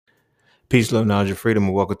Peace, love, knowledge, and freedom,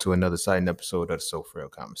 and welcome to another exciting episode of the Frail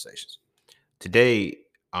Conversations. Today,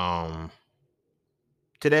 um,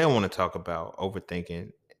 today I want to talk about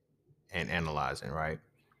overthinking and analyzing. Right.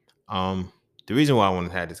 Um, the reason why I want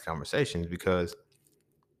to have this conversation is because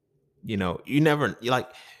you never you like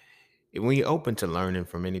when you're open to learning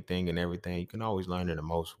from anything and everything, you can always learn in the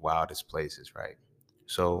most wildest places. Right.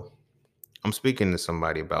 So I'm speaking to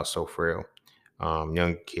somebody about Frail,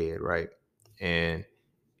 young kid, right, and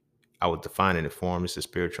I was defining it for him. It's a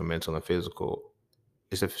spiritual, mental, and physical.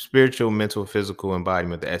 It's a spiritual, mental, physical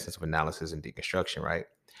embodiment, the essence of analysis and deconstruction, right?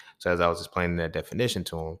 So as I was explaining that definition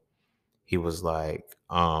to him, he was like,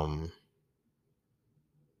 I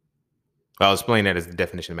was explaining that as the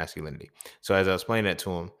definition of masculinity. So as I was explaining that to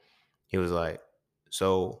him, he was like,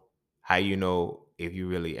 so how you know if you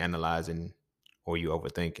really analyzing or you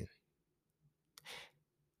overthinking?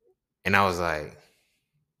 And I was like,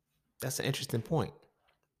 that's an interesting point.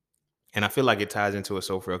 And I feel like it ties into a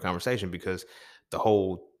soul real conversation because the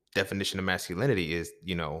whole definition of masculinity is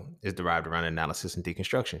derived around analysis and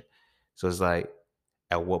deconstruction. So it's like,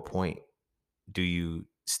 at what point do you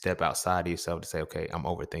step outside of yourself to say, okay, I'm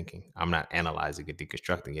overthinking. I'm not analyzing and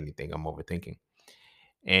deconstructing anything. I'm overthinking.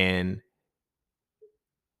 And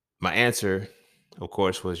my answer, of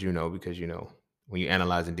course, was, because, when you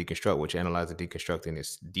analyze and deconstruct, what you're analyzing and deconstructing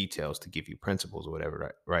is details to give you principles or whatever,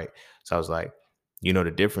 right? Right. So I was like,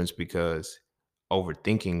 the difference because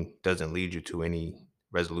overthinking doesn't lead you to any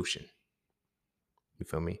resolution. You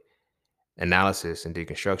feel me? Analysis and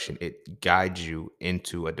deconstruction, it guides you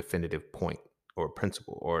into a definitive point or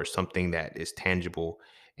principle or something that is tangible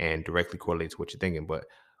and directly correlates to what you're thinking. But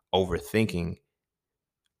overthinking,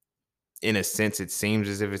 in a sense, it seems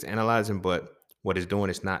as if it's analyzing, but what it's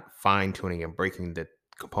doing is not fine tuning and breaking the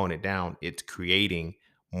component down. It's creating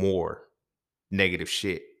more negative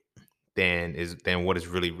shit than what is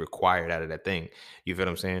really required out of that thing. You feel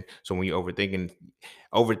what I'm saying? So when you're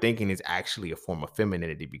overthinking is actually a form of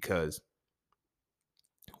femininity because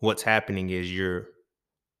what's happening is you're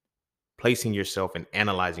placing yourself and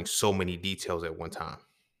analyzing so many details at one time.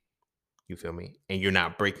 You feel me? And you're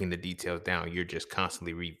not breaking the details down. You're just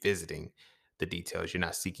constantly revisiting the details. You're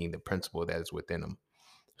not seeking the principle that is within them.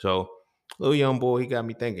 So, little young boy, he got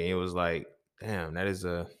me thinking. It was like, damn, that is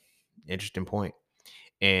a interesting point.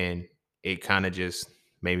 And it kind of just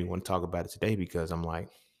made me want to talk about it today because I'm like,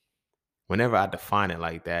 whenever I define it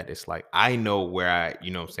like that, it's like I know where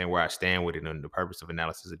where I stand with it on the purpose of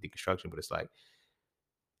analysis and deconstruction, but it's like,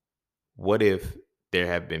 what if there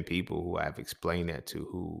have been people who I've explained that to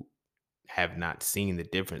who have not seen the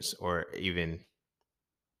difference or even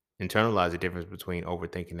internalized the difference between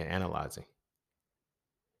overthinking and analyzing?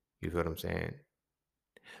 You feel what I'm saying?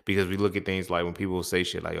 Because we look at things like when people say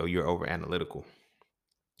shit like, oh, you're over analytical.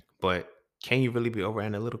 But can you really be over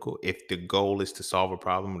analytical if the goal is to solve a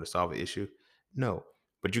problem or to solve an issue? No.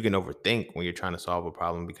 But you can overthink when you're trying to solve a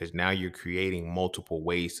problem because now you're creating multiple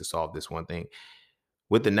ways to solve this one thing.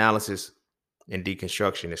 With analysis and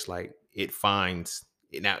deconstruction, it's like it finds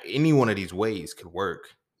now any one of these ways could work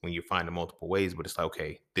when you find the multiple ways, but it's like,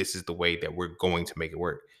 okay, this is the way that we're going to make it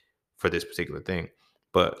work for this particular thing.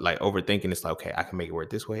 But like overthinking, it's like, okay, I can make it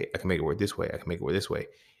work this way, I can make it work this way, I can make it work this way.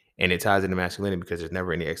 And it ties into masculinity because there's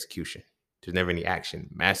never any execution. There's never any action.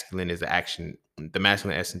 Masculine is the action, the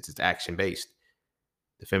masculine essence is action based.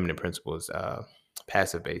 The feminine principle is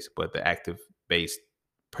passive based, but the active based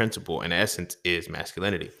principle and essence is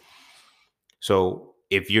masculinity. So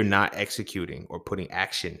if you're not executing or putting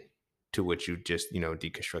action to what you just,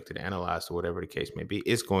 deconstructed, analyzed, or whatever the case may be,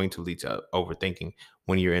 it's going to lead to overthinking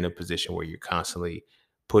when you're in a position where you're constantly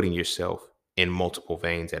putting yourself in multiple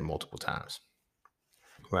veins at multiple times.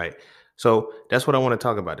 Right. So that's what I want to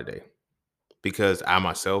talk about today because I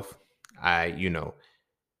myself, I,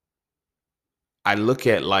 I look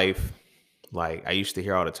at life like I used to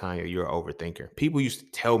hear all the time, you're an overthinker. People used to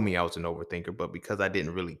tell me I was an overthinker, but because I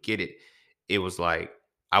didn't really get it, it was like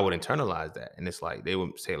I would internalize that. And it's like they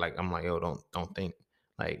would say, like, I'm like, yo, don't think.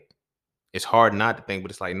 Like, it's hard not to think,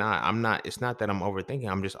 but it's like, nah, I'm not, it's not that I'm overthinking.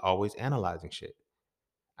 I'm just always analyzing shit.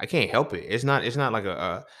 I can't help it. It's not like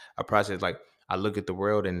a process. Like I look at the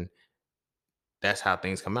world and that's how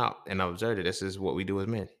things come out. And I observe it. This is what we do as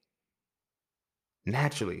men.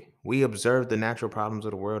 Naturally, we observe the natural problems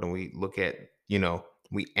of the world and we look at,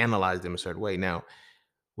 we analyze them a certain way. Now,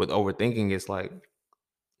 with overthinking, it's like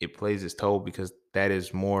it plays its toll because that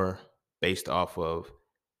is more based off of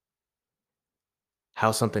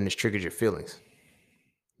how something has triggered your feelings.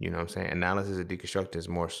 You know what I'm saying? Analysis of deconstruction is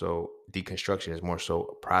more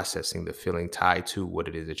so processing the feeling tied to what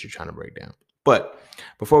it is that you're trying to break down. But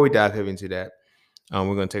before we dive heavy into that,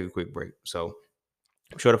 we're going to take a quick break. So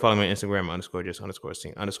Be sure to follow me on Instagram underscore just underscore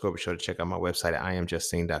scene underscore. Be sure to check out my website at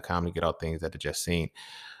iamjustseen.com to get all things that are just seen.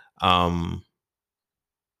 Um,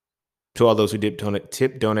 to all those who did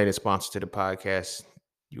tip, donate, and sponsor to the podcast,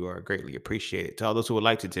 you are greatly appreciated. To all those who would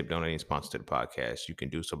like to tip, donate, and sponsor to the podcast, you can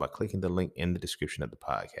do so by clicking the link in the description of the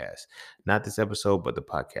podcast. Not this episode, but the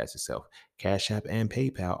podcast itself. Cash App and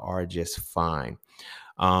PayPal are just fine.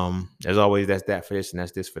 As always, that's that for this and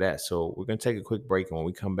that's this for that. So we're gonna take a quick break, and when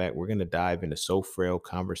we come back, we're gonna dive into so frail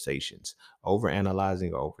conversations, over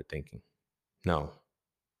analyzing or overthinking. No,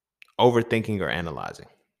 overthinking or analyzing.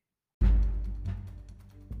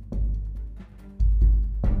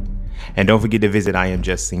 And don't forget to visit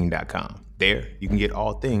iamjustseen.com. There, you can get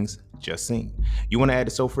all things just seen. You want to add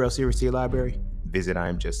the So Frail series to your library? Visit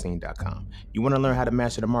iamjustseen.com. You want to learn how to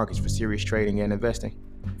master the markets for serious trading and investing?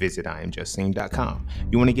 Visit iamjustseen.com.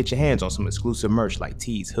 You want to get your hands on some exclusive merch like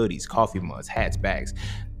tees, hoodies, coffee mugs, hats, bags?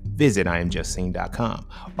 Visit iamjustseen.com.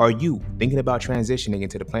 Are you thinking about transitioning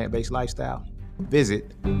into the plant-based lifestyle?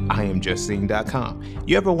 Visit iamjustseen.com.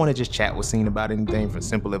 You ever want to just chat with Scene about anything from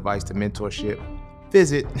simple advice to mentorship?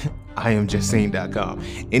 Visit iamjustseen.com.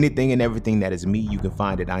 Anything and everything that is me, you can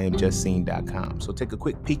find at iamjustseen.com. So take a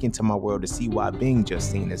quick peek into my world to see why being just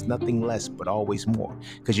seen is nothing less but always more.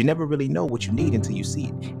 Because you never really know what you need until you see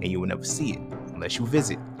it, and you will never see it unless you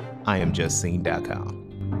visit iamjustseen.com.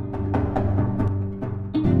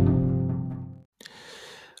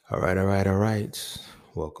 All right.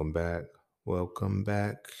 Welcome back.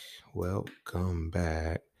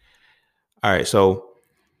 All right, so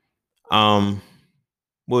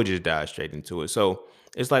we'll just dive straight into it. So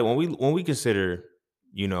it's like when we consider,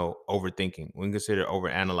 overthinking, when we consider over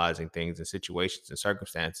analyzing things and situations and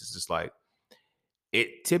circumstances, it's like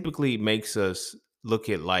it typically makes us look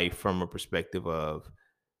at life from a perspective of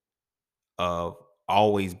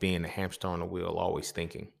always being a hamster on a wheel, always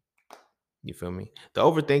thinking. You feel me? The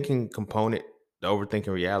overthinking component, the overthinking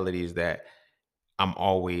reality is that I'm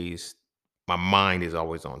always my mind is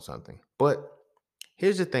always on something. But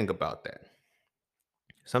here's the thing about that.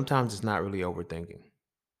 Sometimes it's not really overthinking.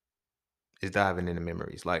 It's diving into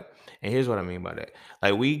memories. Like, and here's what I mean by that.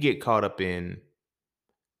 Like, we get caught up in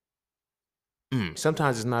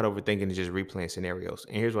sometimes it's not overthinking, it's just replaying scenarios.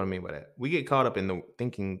 And here's what I mean by that. We get caught up in the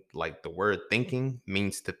thinking, like the word thinking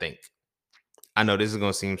means to think. I know this is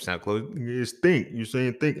gonna sound close. It's think. You're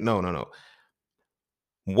saying think. No.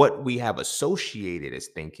 What we have associated as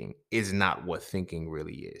thinking is not what thinking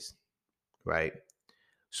really is, right?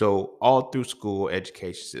 So all through school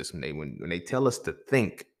education system, when they tell us to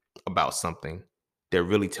think about something, they're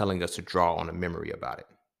really telling us to draw on a memory about it.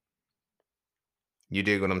 You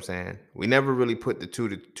dig what I'm saying? We never really put the two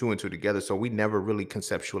and two together, so we never really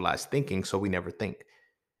conceptualize thinking, so we never think,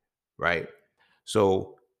 right?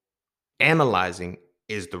 So analyzing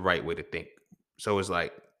is the right way to think. So it's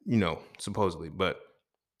like, supposedly, but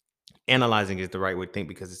analyzing is the right way to think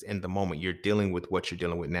because it's in the moment. You're dealing with what you're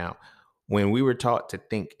dealing with now. When we were taught to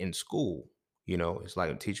think in school, it's like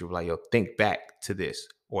a teacher was like, yo, think back to this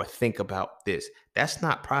or think about this. That's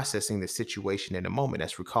not processing the situation in the moment.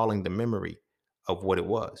 That's recalling the memory of what it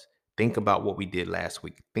was. Think about what we did last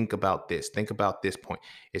week. Think about this. Think about this point.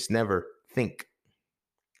 It's never think,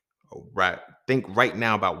 right? Think right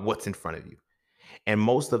now about what's in front of you. And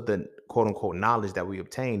most of the quote unquote knowledge that we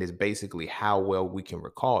obtain is basically how well we can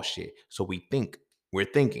recall shit. So we think we're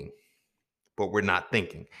thinking, but we're not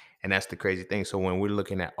thinking. And that's the crazy thing. So when we're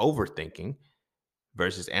looking at overthinking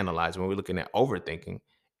versus analyzing, when we're looking at overthinking,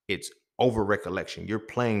 it's over recollection. You're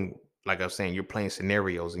playing, like I was saying, you're playing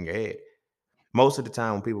scenarios in your head. Most of the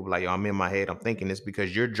time when people be like, yo, I'm in my head, I'm thinking this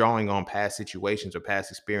because you're drawing on past situations or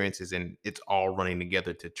past experiences and it's all running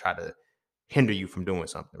together to try to hinder you from doing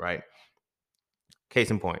something, right?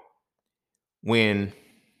 Case in point, when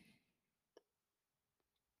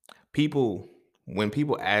people when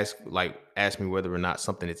people ask me whether or not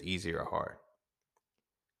something is easy or hard,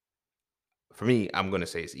 for me, I'm going to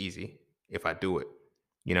say it's easy if I do it.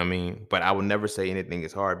 You know what I mean? But I will never say anything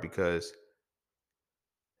is hard because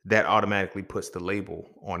that automatically puts the label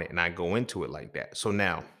on it and I go into it like that. So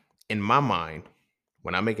now, in my mind,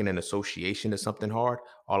 when I'm making an association to something hard,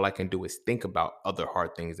 all I can do is think about other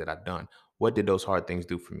hard things that I've done. What did those hard things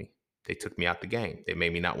do for me? They took me out the game. They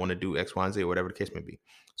made me not want to do X, Y, and Z, or whatever the case may be.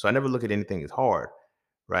 So I never look at anything as hard,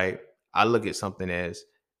 right? I look at something as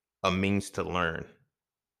a means to learn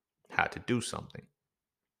how to do something,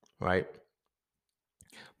 right?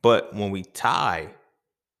 But when we tie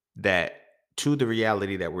that to the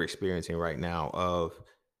reality that we're experiencing right now of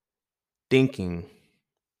thinking,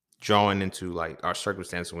 drawing into like our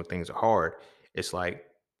circumstances when things are hard, it's like,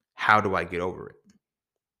 how do I get over it?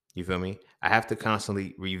 You feel me? I have to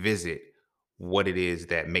constantly revisit what it is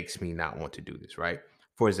that makes me not want to do this, right?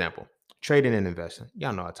 For example, trading and investing.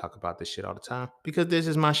 Y'all know I talk about this shit all the time because this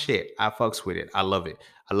is my shit. I fucks with it. I love it.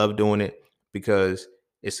 I love doing it because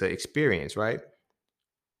it's an experience, right?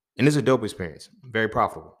 And it's a dope experience, very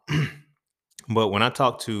profitable. But when I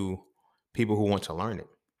talk to people who want to learn it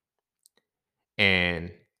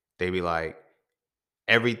and they be like,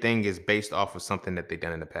 everything is based off of something that they've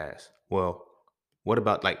done in the past. Well, what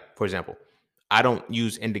about, like, for example, I don't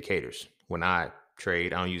use indicators when I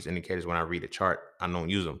trade. I don't use indicators when I read a chart. I don't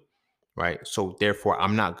use them, right? So therefore,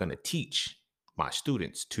 I'm not going to teach my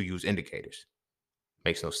students to use indicators.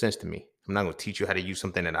 Makes no sense to me. I'm not going to teach you how to use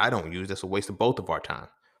something that I don't use. That's a waste of both of our time.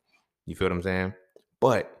 You feel what I'm saying?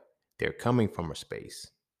 But they're coming from a space.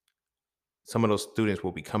 Some of those students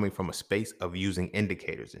will be coming from a space of using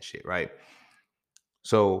indicators and shit, right?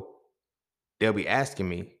 So they'll be asking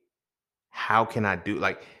me, how can I do,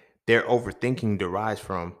 like, their overthinking derives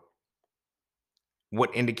from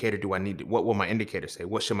what indicator do I need to, what will my indicator say?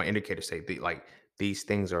 What should my indicator say? Like, these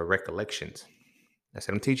things are recollections. I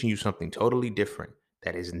said, I'm teaching you something totally different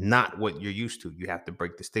that is not what you're used to. You have to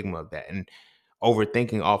break the stigma of that. And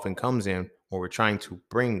overthinking often comes in when we're trying to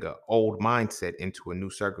bring an old mindset into a new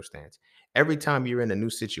circumstance. Every time you're in a new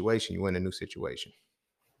situation, you're in a new situation.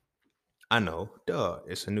 I know, duh,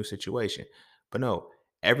 it's a new situation. But no,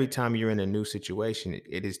 every time you're in a new situation,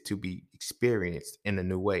 it is to be experienced in a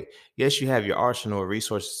new way. Yes, you have your arsenal of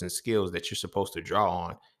resources and skills that you're supposed to draw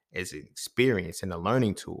on as an experience and a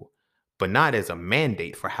learning tool, but not as a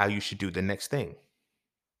mandate for how you should do the next thing.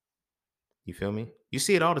 You feel me? You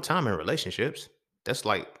see it all the time in relationships. That's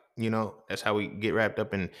like, that's how we get wrapped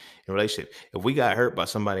up in relationship. If we got hurt by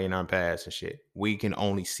somebody in our past and shit, we can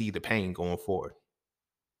only see the pain going forward.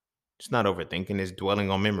 It's not overthinking, it's dwelling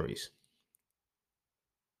on memories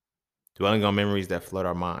that flood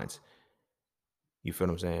our minds. You feel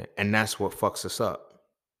what I'm saying? And that's what fucks us up.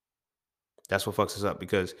 That's what fucks us up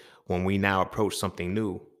because when we now approach something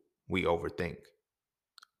new, we overthink.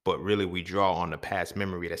 But really, we draw on the past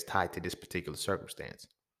memory that's tied to this particular circumstance.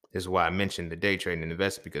 This is why I mentioned the day trading and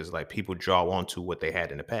investing, because like people draw onto what they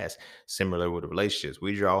had in the past. Similar with the relationships,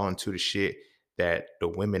 we draw onto the shit that the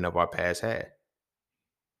women of our past had,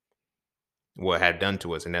 what had done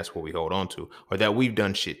to us, and that's what we hold on to, or that we've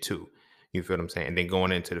done shit too. You feel what I'm saying? And then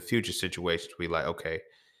going into the future situations, we like, okay,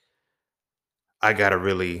 I gotta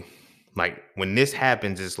really, like, when this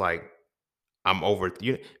happens, it's like I'm over.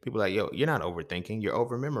 People like, yo, you're not overthinking, you're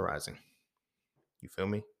over memorizing. You feel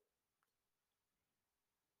me?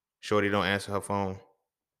 Shorty don't answer her phone.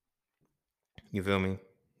 You feel me?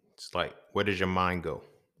 It's like, where does your mind go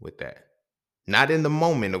with that? Not in the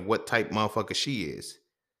moment of what type motherfucker she is,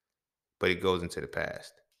 but it goes into the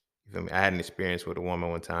past. You feel me? I had an experience with a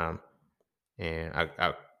woman one time, and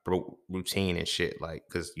I broke routine and shit, like,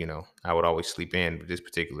 because I would always sleep in, but this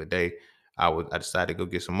particular day, I decided to go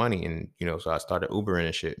get some money, and so I started Ubering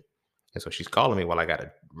and shit, and so she's calling me while I got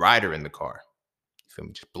a rider in the car. You feel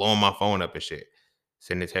me? Just blowing my phone up and shit,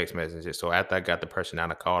 sending text messages. So after I got the person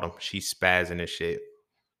out, I called him. She's spazzing and shit,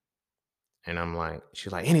 and I'm like,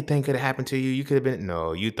 she's like, anything could have happened to you. You could have been.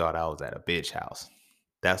 No, you thought I was at a bitch house.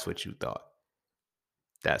 That's what you thought.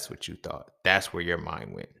 That's what you thought. That's where your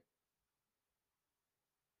mind went.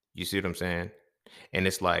 You see what I'm saying? And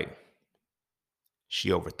it's like she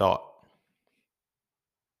overthought.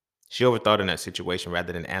 She overthought in that situation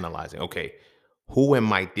rather than analyzing, okay, who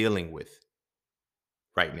am I dealing with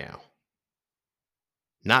right now?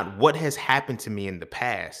 Not what has happened to me in the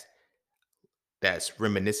past that's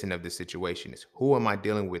reminiscent of this situation. Is who am I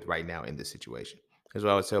dealing with right now in this situation? That's what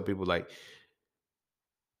I always tell people, like,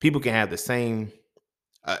 people can have the same,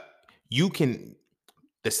 uh, you can,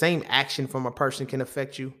 the same action from a person can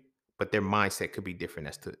affect you, but their mindset could be different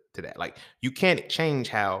as to that. Like, you can't change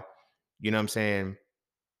how, you know what I'm saying?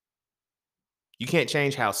 You can't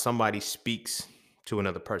change how somebody speaks to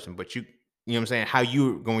another person, but you know what I'm saying, how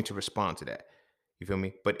you're going to respond to that. You feel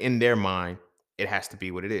me? But in their mind, it has to be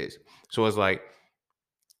what it is. So it's like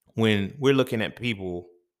when we're looking at people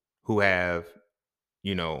who have,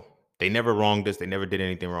 you know, they never wronged us, they never did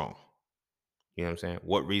anything wrong. You know what I'm saying?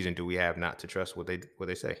 What reason do we have not to trust what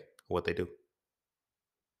they say, what they do?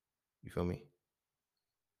 You feel me?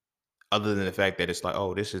 Other than the fact that it's like,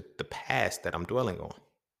 oh, this is the past that I'm dwelling on.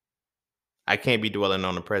 I can't be dwelling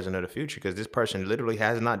on the present or the future because this person literally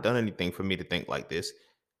has not done anything for me to think like this.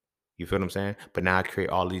 You feel what I'm saying? But now I create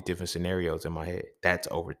all these different scenarios in my head. That's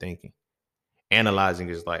overthinking. Analyzing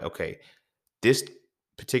is like, okay, this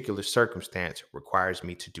particular circumstance requires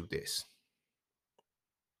me to do this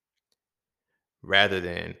rather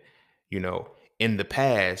than, you know, in the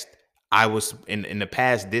past, in the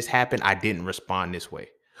past, this happened. I didn't respond this way.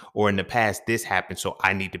 Or in the past, this happened, so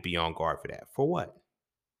I need to be on guard for that. For what?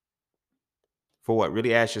 For what?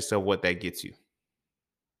 Really ask yourself what that gets you.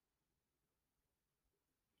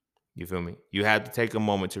 You feel me? You have to take a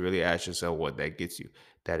moment to really ask yourself what that gets you.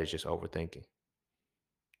 That is just overthinking.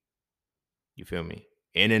 You feel me?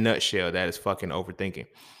 In a nutshell, that is fucking overthinking.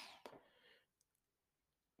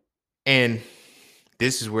 And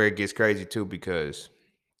this is where it gets crazy too, because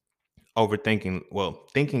overthinking, well,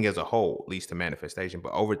 thinking as a whole leads to manifestation,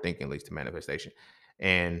 but overthinking leads to manifestation.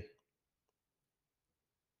 And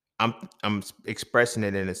I'm expressing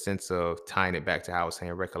it in a sense of tying it back to how I was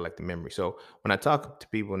saying recollecting memory. So when I talk to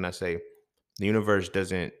people and I say the universe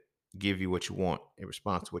doesn't give you what you want in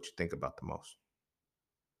response to what you think about the most,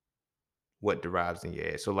 what derives in your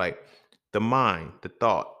head. So like the mind, the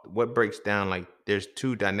thought, what breaks down, like there's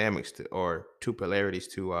two dynamics to, or two polarities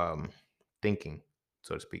to thinking,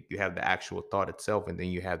 so to speak. You have the actual thought itself, and then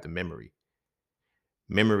you have the memory.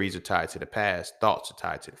 Memories are tied to the past, thoughts are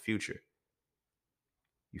tied to the future.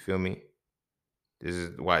 You feel me? This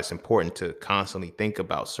is why it's important to constantly think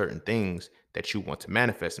about certain things that you want to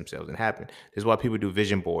manifest themselves and happen. This is why people do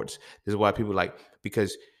vision boards. This is why people like,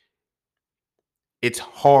 because it's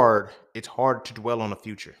hard to dwell on the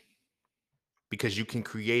future because you can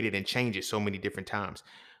create it and change it so many different times.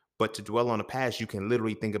 But to dwell on the past, you can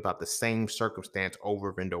literally think about the same circumstance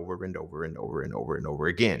over and over and over and over and over and over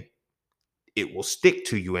again. It will stick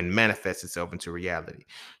to you and manifest itself into reality.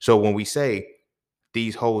 So when we say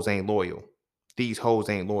these hoes ain't loyal, these hoes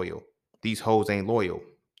ain't loyal, these hoes ain't loyal,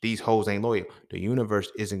 these hoes ain't loyal, the universe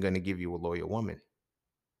isn't going to give you a loyal woman.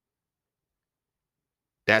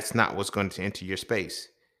 That's not what's going to enter your space.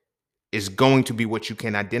 It's going to be what you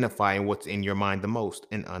can identify and what's in your mind the most,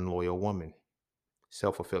 an unloyal woman.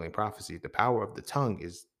 Self-fulfilling prophecy. The power of the tongue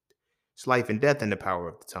is, it's life and death in the power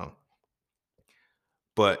of the tongue.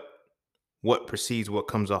 But what precedes what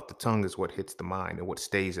comes off the tongue is what hits the mind and what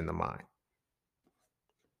stays in the mind.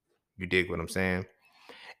 You dig what I'm saying?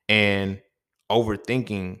 And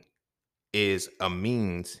overthinking is a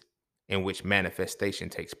means in which manifestation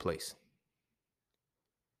takes place.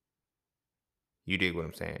 You dig what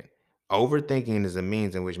I'm saying? Overthinking is a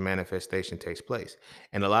means in which manifestation takes place.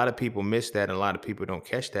 And a lot of people miss that. And a lot of people don't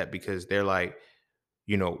catch that because they're like,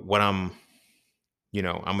 what I'm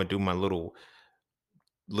going to do my little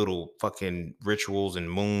fucking rituals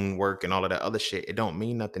and moon work and all of that other shit. It don't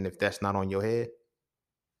mean nothing if that's not on your head.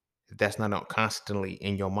 If that's not constantly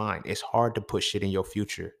in your mind. It's hard to put shit in your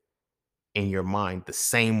future in your mind the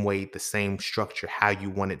same way, the same structure, how you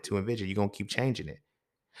want it to envision. You're gonna keep changing it.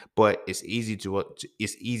 But it's easy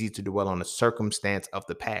to dwell on the circumstance of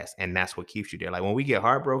the past, and that's what keeps you there. Like when we get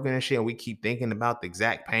heartbroken and shit, and we keep thinking about the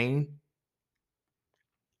exact pain,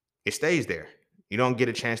 it stays there. You don't get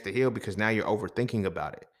a chance to heal because now you're overthinking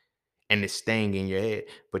about it, and it's staying in your head.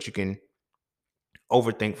 But you can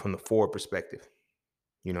overthink from the forward perspective.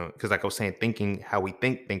 Because like I was saying, thinking how we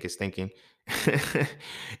think is thinking.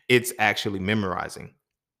 It's actually memorizing.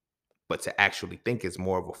 But to actually think is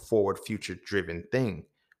more of a forward, future driven thing.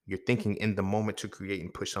 You're thinking in the moment to create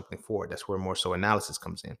and push something forward. That's where more so analysis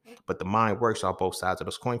comes in. But the mind works on both sides of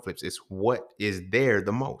those coin flips. It's what is there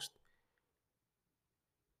the most.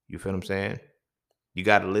 You feel what I'm saying? You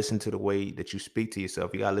got to listen to the way that you speak to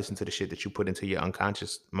yourself. You got to listen to the shit that you put into your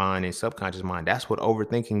unconscious mind and subconscious mind. That's what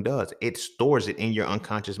overthinking does. It stores it in your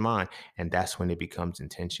unconscious mind. And that's when it becomes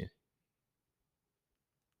intention.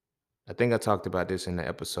 I think I talked about this in the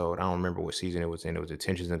episode. I don't remember what season it was in. It was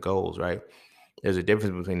intentions and goals, right? There's a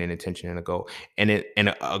difference between an intention and a goal. An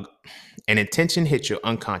intention hits your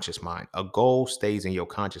unconscious mind. A goal stays in your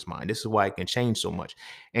conscious mind. This is why it can change so much.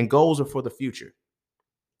 And goals are for the future.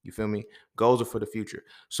 You feel me? Goals are for the future.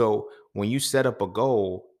 So when you set up a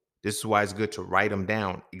goal, this is why it's good to write them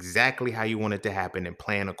down exactly how you want it to happen and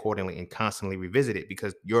plan accordingly and constantly revisit it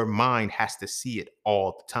because your mind has to see it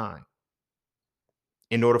all the time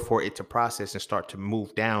in order for it to process and start to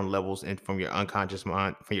move down levels and from your unconscious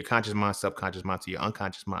mind, from your conscious mind, subconscious mind to your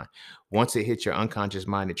unconscious mind. Once it hits your unconscious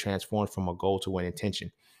mind, it transforms from a goal to an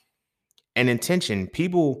intention. An intention, I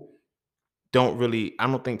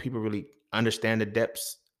don't think people really understand the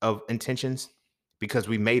depths of intentions because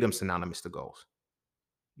we made them synonymous to goals.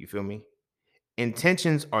 You feel me?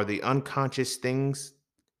 Intentions are the unconscious things.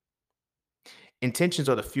 Intentions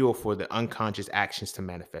are the fuel for the unconscious actions to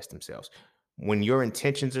manifest themselves. When your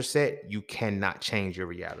intentions are set, you cannot change your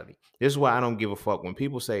reality. This is why I don't give a fuck when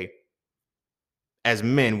people say, as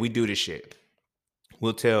men, we do this shit.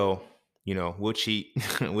 We'll tell, we'll cheat,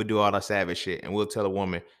 we'll do all that savage shit, and we'll tell a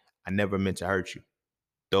woman, I never meant to hurt you.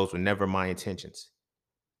 Those were never my intentions.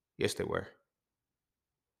 Yes, they were.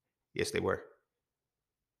 Yes, they were.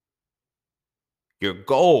 Your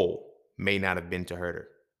goal may not have been to hurt her,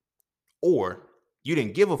 or you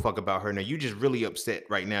didn't give a fuck about her. Now you just really upset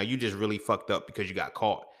right now. You just really fucked up because you got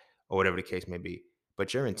caught, or whatever the case may be.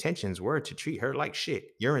 But your intentions were to treat her like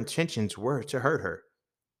shit. Your intentions were to hurt her.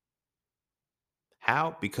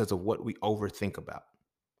 How? Because of what we overthink about.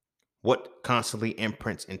 What constantly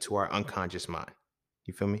imprints into our unconscious mind.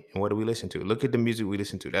 You feel me? And what do we listen to? Look at the music we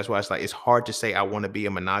listen to. That's why it's like it's hard to say I want to be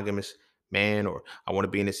a monogamous man, or I want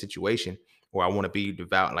to be in this situation, or I want to be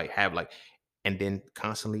devout, like have like, and then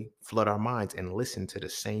constantly flood our minds and listen to the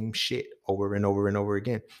same shit over and over and over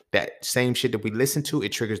again. That same shit that we listen to,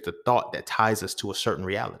 it triggers the thought that ties us to a certain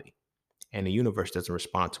reality. And the universe doesn't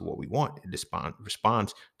respond to what we want. It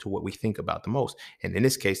responds to what we think about the most. And in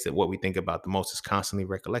this case, that what we think about the most is constantly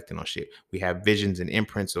recollecting on shit. We have visions and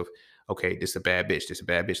imprints of, okay, this is a bad bitch, this is a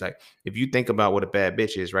bad bitch. Like if you think about what a bad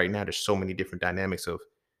bitch is right now, there's so many different dynamics of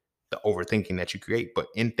the overthinking that you create. But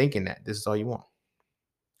in thinking that, this is all you want.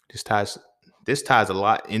 This ties this ties a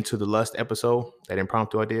lot into the lust episode, that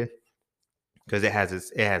impromptu I did, because it has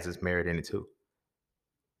its merit in it too.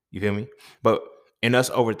 You feel me? But in us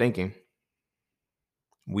overthinking,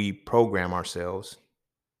 we program ourselves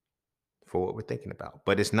for what we're thinking about.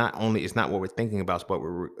 But it's not what we're thinking about,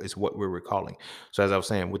 it's what we're recalling. So as I was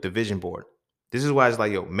saying with the vision board, this is why it's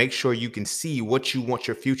like, yo, make sure you can see what you want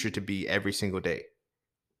your future to be every single day.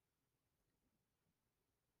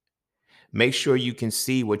 Make sure you can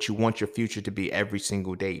see what you want your future to be every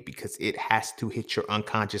single day, because it has to hit your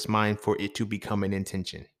unconscious mind for it to become an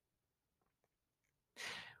intention.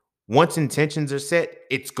 Once intentions are set,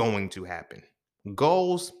 it's going to happen.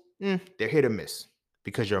 Goals, they're hit or miss,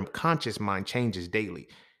 because your conscious mind changes daily.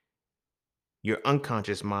 Your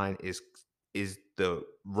unconscious mind is the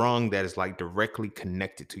rung that is like directly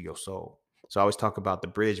connected to your soul. So I always talk about the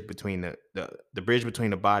bridge between the bridge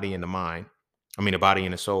between the body and the mind. I mean the body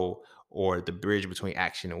and the soul, or the bridge between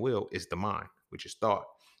action and will is the mind, which is thought,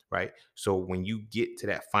 right? So when you get to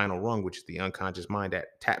that final rung, which is the unconscious mind,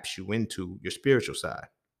 that taps you into your spiritual side,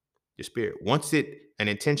 your spirit. Once an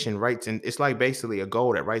intention writes, and it's like basically a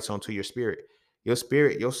goal that writes onto your spirit, your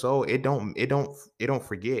soul, it don't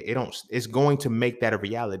forget. It's going to make that a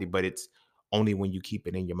reality, but it's only when you keep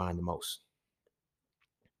it in your mind the most.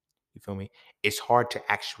 You feel me? It's hard to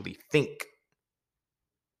actually think.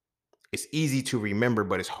 It's easy to remember,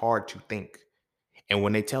 but it's hard to think. And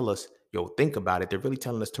when they tell us, yo, think about it, they're really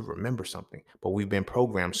telling us to remember something. But we've been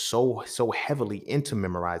programmed so heavily into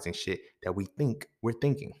memorizing shit that we think we're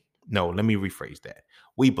thinking. No, let me rephrase that.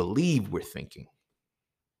 We believe we're thinking.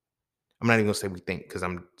 I'm not even gonna say we think, because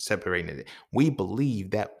I'm separating it. We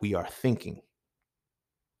believe that we are thinking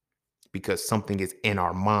because something is in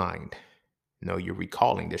our mind. No, you're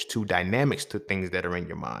recalling. There's two dynamics to things that are in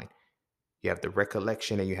your mind. You have the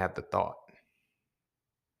recollection and you have the thought.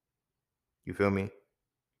 You feel me?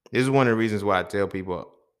 This is one of the reasons why I tell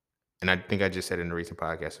people, and I think I just said in a recent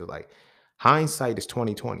podcast, was like, hindsight is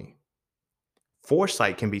 2020.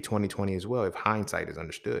 Foresight can be 2020 as well if hindsight is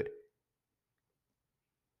understood.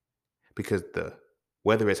 Because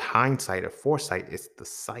whether it's hindsight or foresight, it's the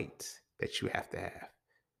sight that you have to have.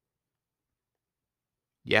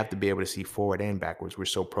 You have to be able to see forward and backwards. We're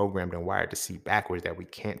so programmed and wired to see backwards that we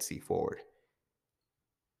can't see forward.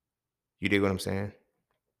 You dig what I'm saying?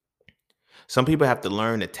 Some people have to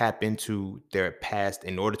learn to tap into their past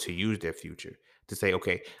in order to use their future. To say,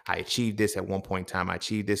 okay, I achieved this at one point in time. I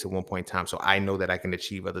achieved this at one point in time. So I know that I can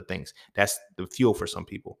achieve other things. That's the fuel for some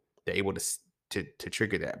people. They're able to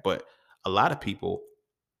trigger that. But a lot of people,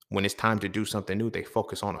 when it's time to do something new, they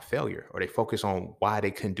focus on a failure, or they focus on why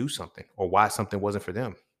they couldn't do something, or why something wasn't for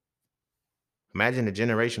them. Imagine a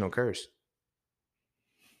generational curse.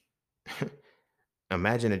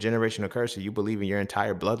 Imagine a generational curse that you believe in your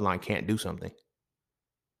entire bloodline can't do something.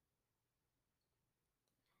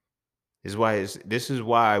 This is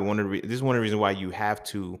one of the reasons why you have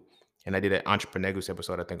to. And I did an entrepreneurs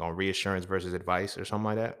episode, I think, on reassurance versus advice or something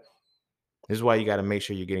like that. This is why you got to make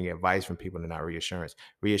sure you're getting advice from people and not reassurance.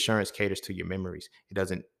 Reassurance caters to your memories. It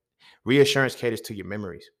doesn't. Reassurance caters to your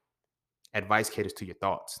memories. Advice caters to your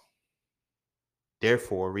thoughts.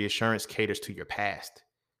 Therefore, reassurance caters to your past.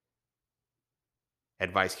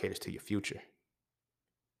 Advice caters to your future.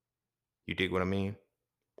 You dig what I mean?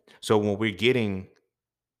 So when we're getting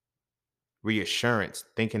reassurance,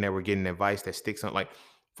 thinking that we're getting advice that sticks on, like,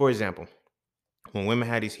 for example, when women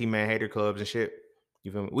had these He-Man hater clubs and shit,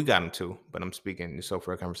 you feel me? We got them too, but I'm speaking so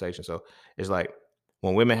for a conversation. So it's like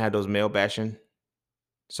when women had those male bashing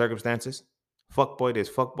circumstances, fuck boy this,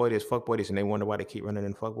 fuck boy this, fuck boy this, and they wonder why they keep running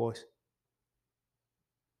in fuck boys.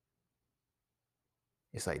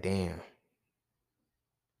 It's like, damn.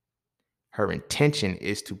 Her intention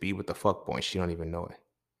is to be with the fuckboy, and she don't even know it.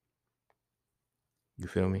 You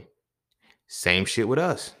feel me? Same shit with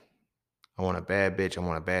us. I want a bad bitch. I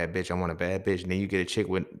want a bad bitch. I want a bad bitch. And then you get a chick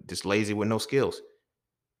with just lazy with no skills.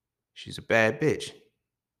 She's a bad bitch.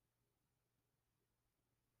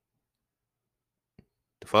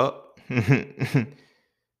 The fuck?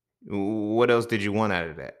 What else did you want out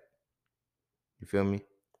of that? You feel me?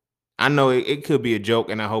 I know it could be a joke,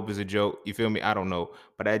 and I hope it's a joke. You feel me? I don't know.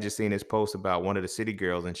 But I just seen this post about one of the city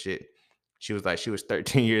girls and shit. She was like, she was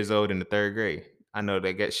 13 years old in the third grade. I know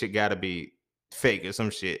that shit gotta be fake or some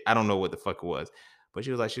shit. I don't know what the fuck it was. But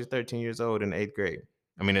she was like, she was 13 years old in the eighth grade.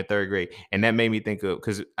 I mean, in third grade. And that made me think of,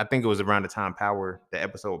 because I think it was around the time the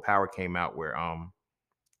episode of Power came out where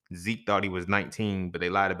Zeke thought he was 19, but they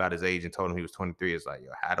lied about his age and told him he was 23. It's like, yo,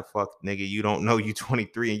 how the fuck, nigga, you don't know you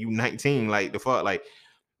 23 and you 19? Like the fuck, like,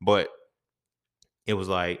 but it was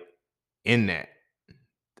like in that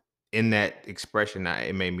expression,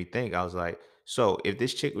 it made me think. I was like, so if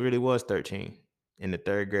this chick really was 13 in the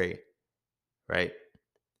third grade, right?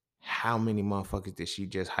 How many motherfuckers did she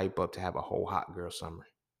just hype up to have a whole hot girl summer?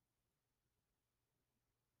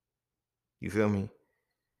 You feel me?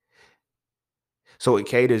 So it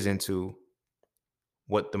caters into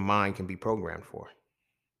what the mind can be programmed for.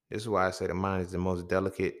 This is why I say the mind is the most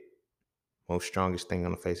delicate, most strongest thing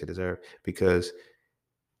on the face of this earth, because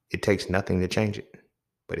it takes nothing to change it,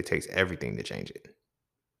 but it takes everything to change it.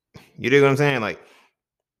 You dig what I'm saying? Like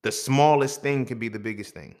the smallest thing can be the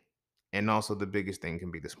biggest thing, and also the biggest thing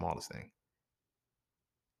can be the smallest thing.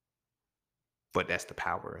 But that's the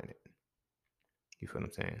power in it. You feel what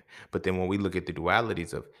I'm saying? But then when we look at the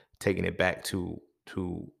dualities of taking it back to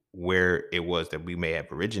where it was that we may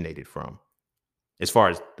have originated from, as far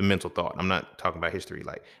as the mental thought, I'm not talking about history.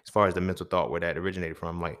 Like as far as the mental thought where that originated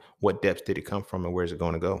from, like what depths did it come from, and where's it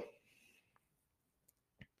going to go?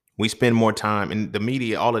 We spend more time in the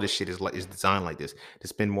media. All of this shit is designed like this to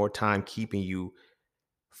spend more time keeping you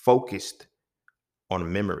focused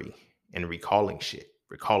on memory and recalling shit,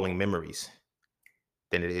 recalling memories,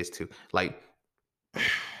 than it is to like.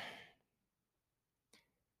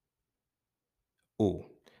 Ooh,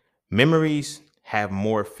 memories have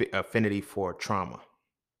more affinity for trauma.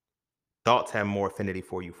 Thoughts have more affinity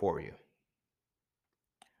for euphoria,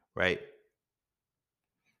 right?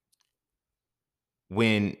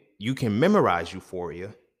 When you can memorize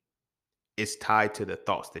euphoria, it's tied to the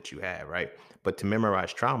thoughts that you have, right? But to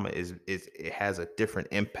memorize trauma is it has a different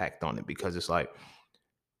impact on it, because it's like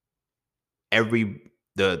every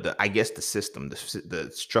the I guess the system,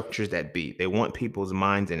 the structures that be, they want people's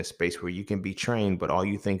minds in a space where you can be trained, but all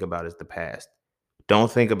you think about is the past.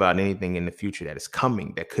 Don't think about anything in the future that is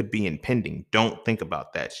coming, that could be impending. Don't think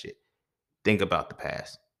about that shit. Think about the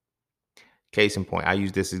past. Case in point, I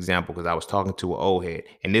use this example because I was talking to an old head,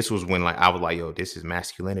 and this was when like I was like, "Yo, this is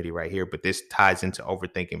masculinity right here." But this ties into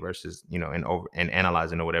overthinking versus and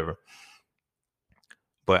analyzing or whatever.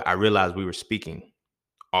 But I realized we were speaking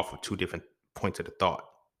off of two different points of the thought.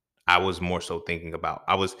 I was more so thinking about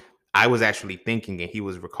I was actually thinking, and he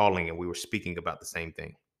was recalling, and we were speaking about the same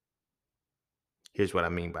thing. Here's what I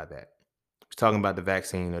mean by that. I was talking about the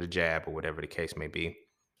vaccine or the jab or whatever the case may be.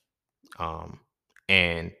 Um,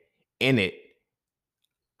 and in it,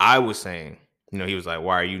 I was saying, he was like,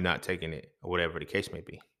 "Why are you not taking it?" or whatever the case may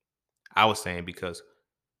be. I was saying because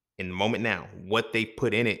in the moment now, what they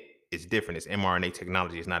put in it is different. It's mRNA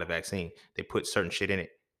technology. It's not a vaccine. They put certain shit in it.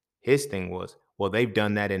 His thing was, well, they've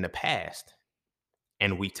done that in the past,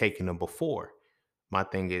 and we've taken them before. My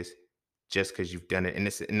thing is, just because you've done it,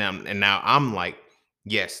 and now I'm like,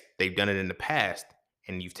 yes, they've done it in the past,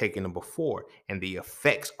 and you've taken them before, and the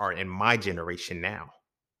effects are in my generation now.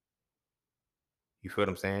 You feel what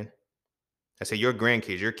I'm saying? I said, your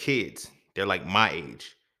grandkids, your kids, they're like my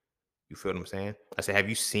age. You feel what I'm saying? I said, have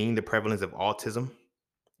you seen the prevalence of autism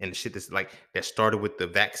and the shit that's like that started with the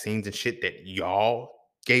vaccines and shit that y'all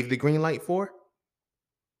gave the green light for?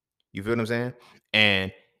 You feel what I'm saying?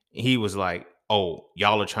 And he was like, "Oh,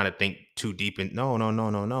 y'all are trying to think too deep." And no, no,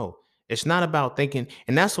 no, no, no. It's not about thinking.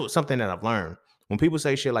 And that's something that I've learned. When people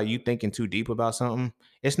say shit like you thinking too deep about something,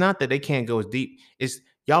 it's not that they can't go as deep. It's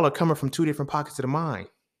y'all are coming from two different pockets of the mind.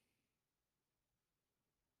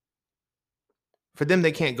 For them,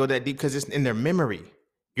 they can't go that deep because it's in their memory.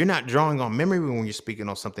 You're not drawing on memory when you're speaking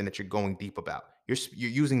on something that you're going deep about. You're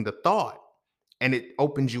using the thought, and it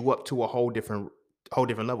opens you up to a whole different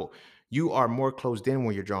level. You are more closed in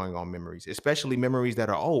when you're drawing on memories, especially memories that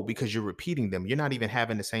are old, because you're repeating them. You're not even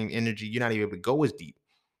having the same energy. You're not even able to go as deep.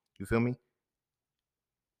 You feel me?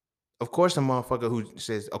 Of course, a motherfucker who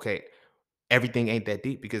says, "Okay, everything ain't that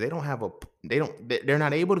deep," because they don't have a, they don't, they're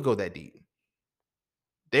not able to go that deep.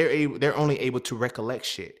 They're only able to recollect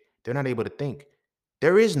shit. They're not able to think.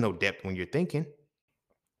 There is no depth when you're thinking.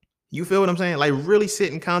 You feel what I'm saying? Like really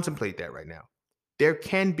sit and contemplate that right now. There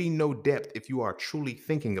can be no depth if you are truly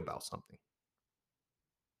thinking about something.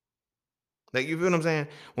 Like, you feel what I'm saying?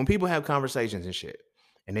 When people have conversations and shit,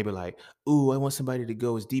 and they be like, "Ooh, I want somebody to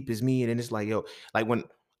go as deep as me," and then it's like, yo, like when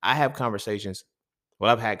I have conversations,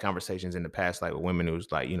 well, I've had conversations in the past, like with women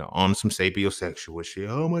who's like, on some sapiosexual shit.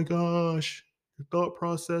 Oh my gosh, your thought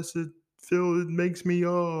process it makes me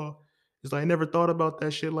It's like I never thought about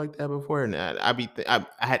that shit like that before, and I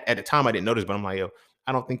had at the time I didn't notice, but I'm like, yo,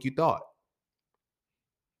 I don't think you thought.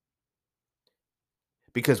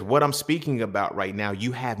 Because what I'm speaking about right now,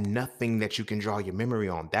 you have nothing that you can draw your memory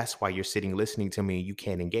on. That's why you're sitting listening to me and you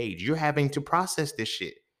can't engage. You're having to process this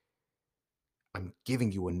shit. I'm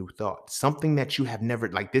giving you a new thought, something that you have never,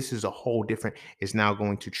 like, this is a whole different, is now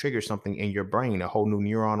going to trigger something in your brain, a whole new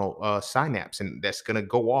neuronal synapse, and that's going to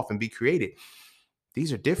go off and be created.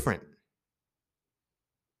 These are different.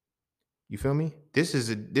 You feel me? This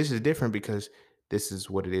is different because this is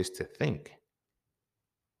what it is to think.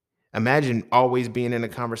 Imagine always being in a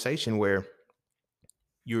conversation where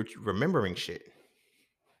you're remembering shit.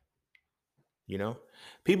 You know,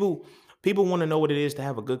 people people want to know what it is to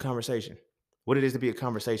have a good conversation, what it is to be a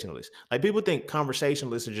conversationalist. Like people think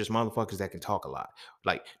conversationalists are just motherfuckers that can talk a lot.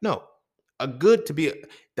 Like no, a good to be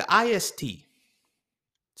the ist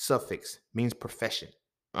suffix means profession.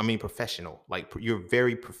 I mean professional. Like you're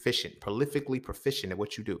very proficient, prolifically proficient at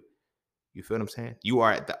what you do. You feel what I'm saying? You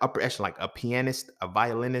are at the upper echelon, like a pianist, a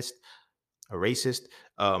violinist, a racist.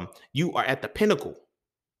 You are at the pinnacle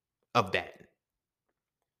of that.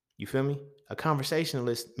 You feel me? A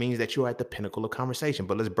conversationalist means that you are at the pinnacle of conversation.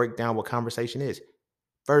 But let's break down what conversation is.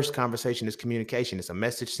 First, conversation is communication. It's a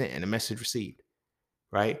message sent and a message received,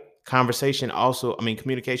 right? Communication also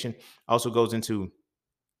goes into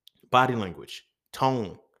body language,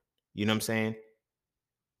 tone, you know what I'm saying?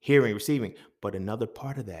 Hearing, receiving. But another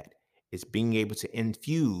part of that is being able to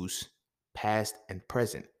infuse past and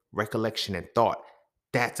present, recollection and thought.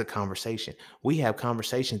 That's a conversation. We have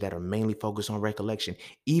conversations that are mainly focused on recollection,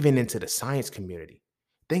 even into the science community.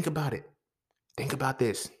 Think about it. Think about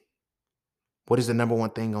this. What is the number one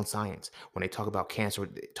thing on science? When they talk about cancer,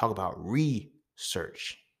 they talk about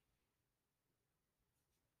research.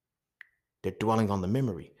 They're dwelling on the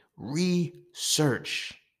memory.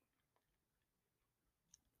 Research.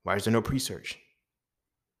 Why is there no pre-search?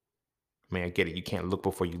 I mean, I get it. You can't look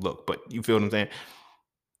before you look, but you feel what I'm saying?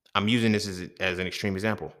 I'm using this as an extreme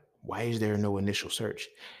example. Why is there no initial search?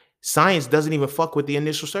 Science doesn't even fuck with the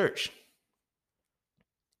initial search.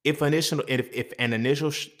 If an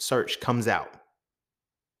initial search comes out,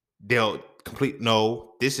 they'll complete,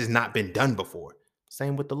 no, this has not been done before.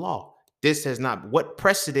 Same with the law. This has not, what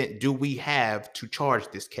precedent do we have to charge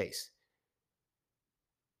this case?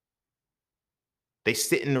 They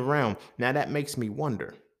sit in the realm. Now that makes me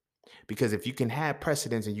wonder, because if you can have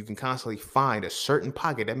precedents and you can constantly find a certain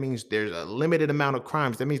pocket, that means there's a limited amount of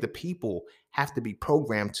crimes. That means the people have to be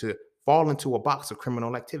programmed to fall into a box of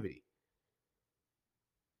criminal activity.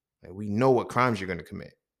 Like we know what crimes you're going to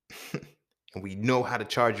commit, and we know how to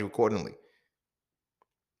charge you accordingly.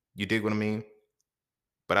 You dig what I mean?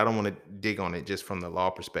 But I don't want to dig on it just from the law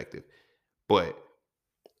perspective. But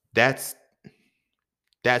that's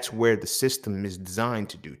that's where the system is designed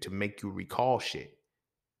to do, to make you recall shit,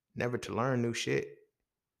 never to learn new shit,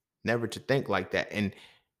 never to think like that. And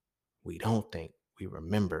we don't think, we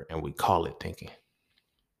remember, and we call it thinking.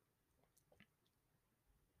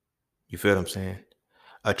 You feel what I'm saying?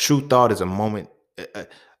 A true thought is a moment.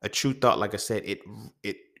 A true thought, like I said,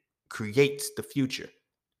 it creates the future.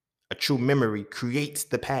 A true memory creates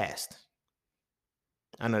the past.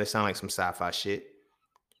 I know that sounds like some sci-fi shit,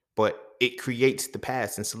 but it creates the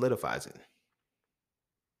past and solidifies it.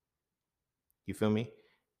 You feel me?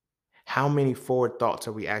 How many forward thoughts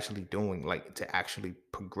are we actually doing, like to actually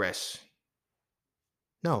progress?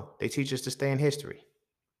 No, they teach us to stay in history.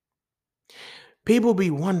 People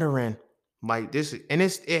be wondering, like this, and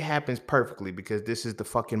it happens perfectly because this is the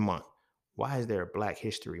fucking month. Why is there a Black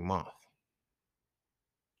History Month?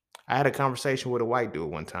 I had a conversation with a white dude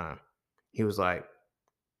one time. He was like,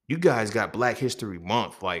 "You guys got Black History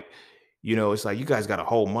Month, like, it's like you guys got a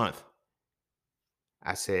whole month."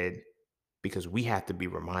 I said, "Because we have to be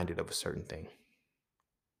reminded of a certain thing.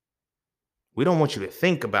 We don't want you to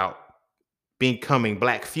think about becoming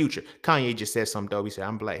Black future." Kanye just said something dope. He said,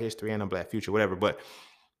 "I'm Black history and I'm Black future," whatever. But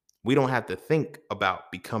we don't have to think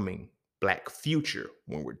about becoming Black future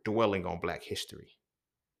when we're dwelling on Black history.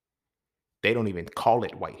 They don't even call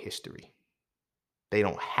it white history. They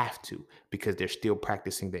don't have to because they're still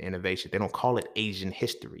practicing the innovation. They don't call it Asian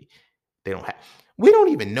history. They don't have. We don't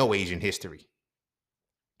even know Asian history.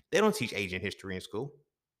 They don't teach Asian history in school.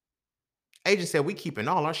 Asians said we keeping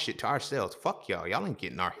all our shit to ourselves. Fuck y'all. Y'all ain't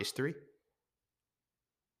getting our history.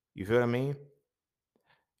 You feel what I mean?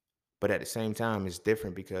 But at the same time, it's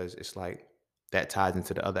different because it's like that ties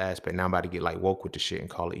into the other aspect. Now I'm about to get like woke with the shit and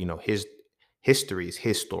call it, his history is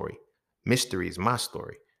his story. Mystery is my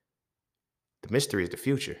story. The mystery is the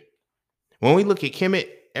future. When we look at Kemet,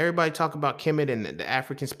 everybody talk about Kemet and the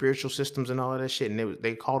African spiritual systems and all of that shit, and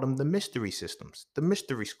they called them the mystery systems, the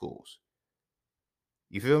mystery schools.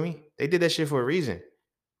 You feel me? They did that shit for a reason.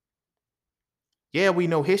 Yeah, we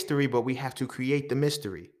know history, but we have to create the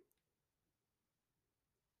mystery.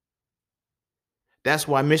 That's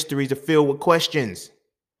why mysteries are filled with questions.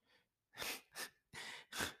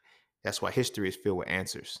 That's why history is filled with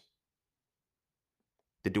answers.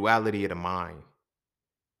 The duality of the mind.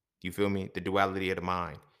 You feel me? The duality of the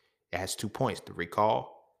mind. It has 2 points, the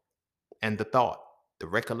recall and the thought, the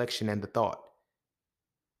recollection and the thought.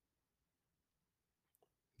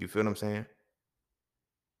 You feel what I'm saying?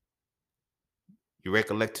 You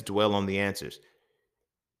recollect to dwell on the answers.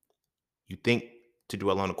 You think to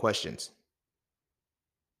dwell on the questions.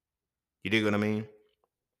 You dig what I mean?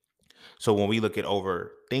 So when we look at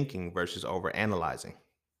overthinking versus overanalyzing,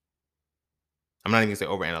 I'm not even gonna say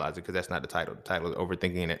overanalyzing because that's not the title. The title is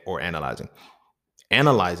overthinking or analyzing.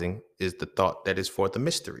 Analyzing is the thought that is for the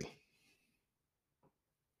mystery.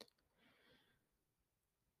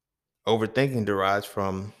 Overthinking derives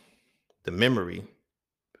from the memory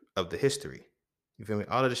of the history. You feel me?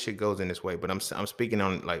 All of this shit goes in this way, but I'm speaking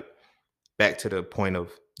on like back to the point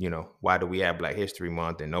of why do we have Black History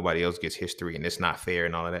Month and nobody else gets history and it's not fair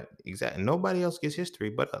and all of that. Exactly, nobody else gets history,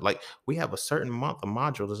 but like we have a certain month of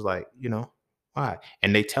module that's like why,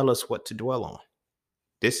 and they tell us what to dwell on.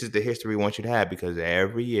 This is the history we want you to have because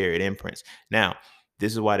every year it imprints. Now,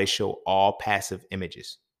 this is why they show all passive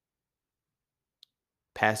images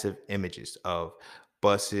of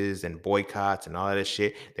buses and boycotts and all of that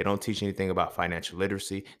shit. They don't teach anything about financial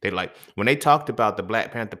literacy. They like when they talked about the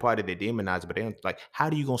Black Panther Party, they demonized it, but they don't like how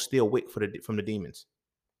do you gonna steal WIC from the demons?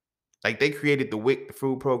 Like they created the WIC, the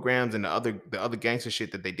food programs, and the other gangster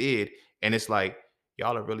shit that they did, and it's like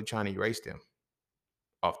y'all are really trying to erase them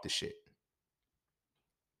off the shit.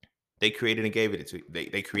 They created and gave it to you.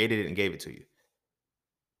 They created it and gave it to you,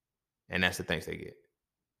 and that's the thanks they get.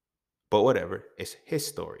 But whatever, it's his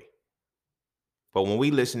story. But when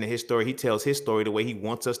we listen to his story, he tells his story the way he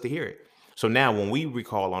wants us to hear it. So now when we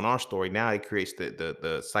recall on our story, now it creates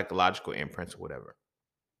the psychological imprints or whatever.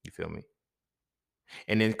 You feel me?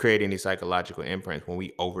 And then creating these psychological imprints when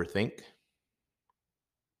we overthink.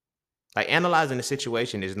 Like analyzing the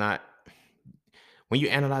situation is not when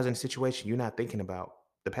you're analyzing the situation, you're not thinking about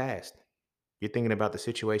the past. You're thinking about the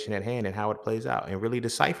situation at hand and how it plays out and really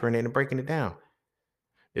deciphering it and breaking it down.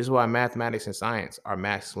 This is why mathematics and science are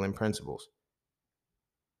masculine principles,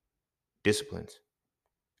 disciplines.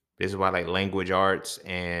 This is why like language arts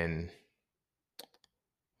and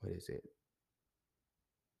what is it?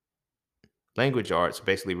 Language arts,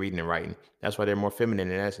 basically reading and writing. That's why they're more feminine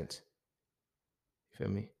in essence. You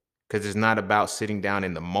feel me? Because it's not about sitting down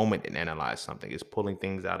in the moment and analyze something. It's pulling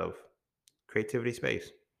things out of creativity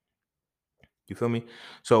space. You feel me?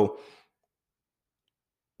 So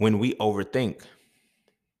when we overthink,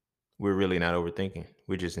 we're really not overthinking.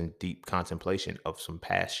 We're just in deep contemplation of some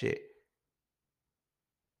past shit.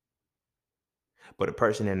 But a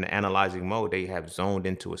person in the analyzing mode, they have zoned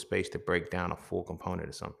into a space to break down a full component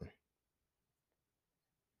of something.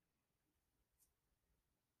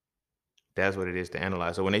 That's what it is to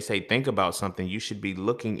analyze. So when they say think about something, you should be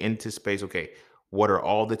looking into space. Okay, what are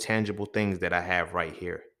all the tangible things that I have right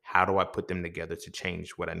here? How do I put them together to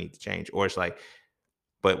change what I need to change? Or it's like,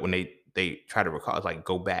 but when they try to recall, it's like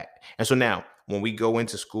go back. And so now when we go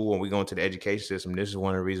into school and we go into the education system, this is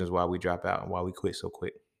one of the reasons why we drop out and why we quit so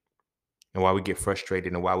quick. And why we get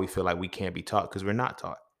frustrated and why we feel like we can't be taught because we're not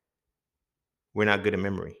taught. We're not good at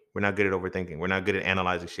memory. We're not good at overthinking. We're not good at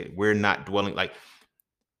analyzing shit. We're not dwelling like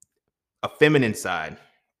a feminine side.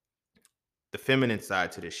 The feminine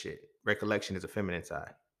side to this shit. Recollection is a feminine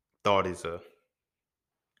side. Thought is a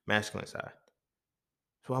masculine side.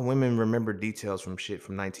 So why women remember details from shit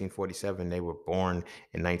from 1947. They were born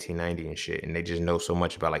in 1990 and shit, and they just know so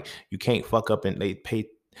much about like you can't fuck up and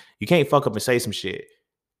you can't fuck up and say some shit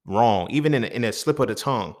wrong, even in a slip of the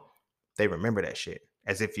tongue. They remember that shit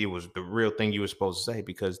as if it was the real thing you were supposed to say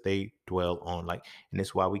because they dwell on like, and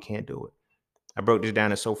that's why we can't do it. I broke this down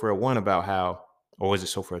in Software 1 about how, or was it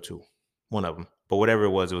Software 2? One of them. But whatever it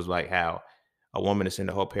was like how a woman to send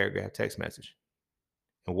a whole paragraph text message.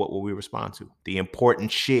 And what will we respond to? The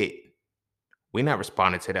important shit. We're not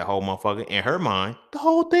responding to that whole motherfucker. In her mind, the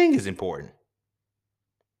whole thing is important.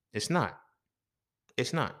 It's not.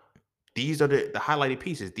 It's not. These are the highlighted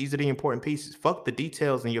pieces. These are the important pieces. Fuck the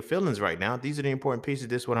details and your feelings right now. These are the important pieces.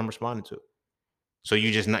 This is what I'm responding to. So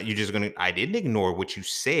you're just gonna, I didn't ignore what you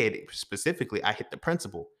said specifically. I hit the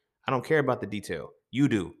principle. I don't care about the detail. You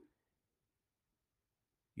do.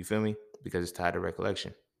 You feel me? Because it's tied to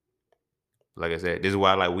recollection. Like I said, this is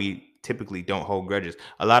why like we typically don't hold grudges.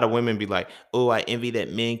 A lot of women be like, oh, I envy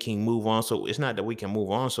that men can move on. So it's not that we can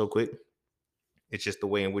move on so quick. It's just the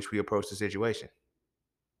way in which we approach the situation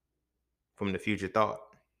from the future thought.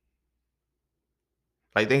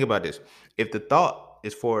 Like think about this. If the thought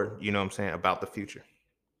is for, you know what I'm saying, about the future,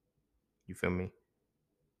 you feel me?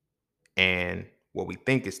 And what we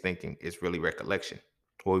think is thinking is really recollection.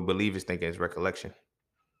 What we believe is thinking is recollection,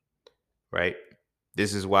 right?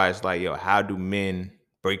 This is why it's like, yo, how do men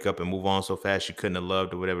break up and move on so fast you couldn't have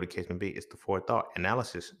loved or whatever the case may be? It's the forethought.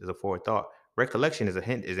 Analysis is a forethought. Recollection is a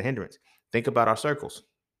hindrance. Think about our circles.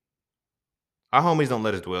 Our homies don't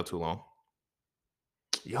let us dwell too long.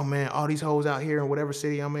 Yo, man, all these hoes out here in whatever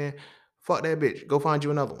city I'm in, fuck that bitch. Go find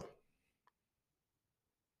you another one.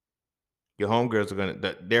 Your homegirls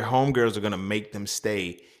are their homegirls are gonna make them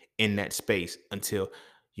stay in that space until,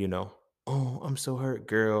 you know, oh, I'm so hurt,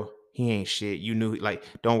 girl. He ain't shit. You knew, like,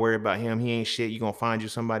 don't worry about him. He ain't shit. You gonna find you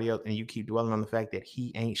somebody else, and you keep dwelling on the fact that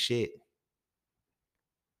he ain't shit.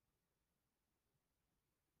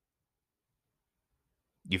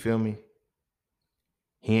 You feel me?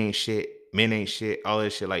 He ain't shit. Men ain't shit. All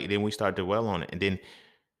this shit. Like, then we start to dwell on it, and then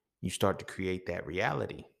you start to create that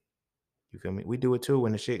reality. You feel me? We do it too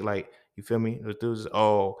when the shit, like, you feel me? The dudes,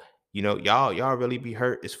 oh, you know, y'all really be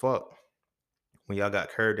hurt as fuck when y'all got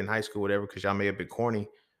curved in high school, whatever, because y'all may have been corny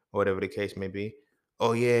or whatever the case may be.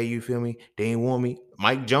 Oh yeah, you feel me? They ain't want me.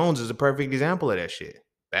 Mike Jones is a perfect example of that shit.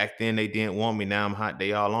 Back then they didn't want me. Now I'm hot.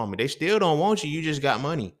 They all on me. They still don't want you. You just got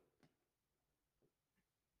money.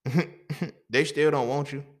 They still don't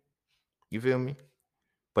want you. You feel me?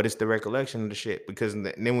 But it's the recollection of the shit. Because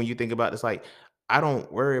then when you think about it, it's like, I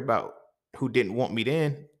don't worry about who didn't want me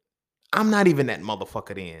then. I'm not even that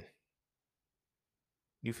motherfucker then.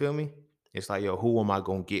 You feel me? It's like, yo, who am I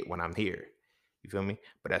gonna get when I'm here? You feel me?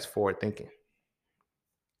 But that's forward thinking.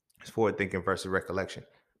 It's forward thinking versus recollection.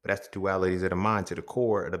 But that's the dualities of the mind to the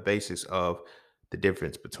core, of the basis of the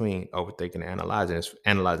difference between overthinking and analyzing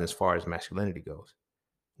as far as masculinity goes.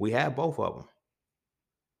 We have both of them.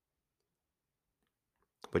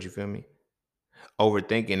 But you feel me?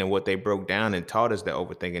 Overthinking, and what they broke down and taught us that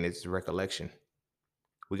overthinking is recollection.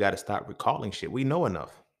 We got to stop recalling shit. We know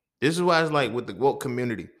enough. This is why it's like with the woke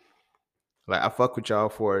community. Like I fuck with y'all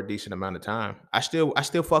for a decent amount of time. I still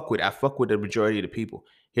fuck with it. I fuck with the majority of the people.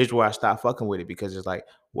 Here's where I stopped fucking with it, because it's like,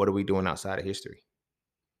 what are we doing outside of history?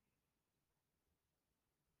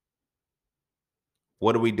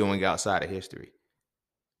 What are we doing outside of history?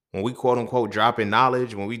 When we quote unquote dropping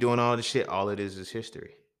knowledge, when we doing all this shit, all it is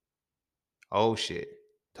history. Oh shit.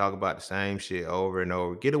 Talk about the same shit over and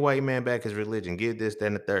over. Get a white man back his religion. Get this, that,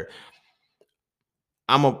 and the third.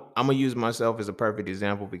 I'm gonna use myself as a perfect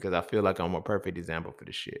example because I feel like I'm a perfect example for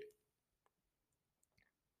this shit.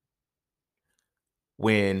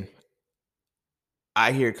 When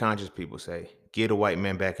I hear conscious people say, "Get a white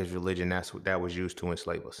man back his religion," that's what that was used to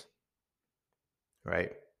enslave us,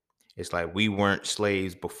 right? It's like we weren't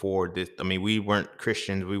slaves before this. I mean, we weren't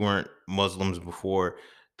Christians, we weren't Muslims before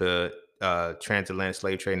the transatlantic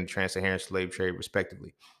slave trade and trans-Saharan slave trade,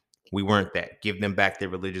 respectively. We weren't that. Give them back their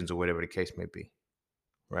religions or whatever the case may be,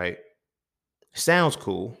 right? Sounds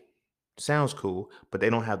cool, sounds cool, but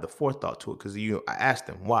they don't have the forethought to it. Because I asked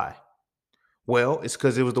them why. Well, it's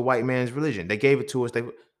because it was the white man's religion. They gave it to us.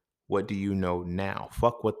 What do you know now?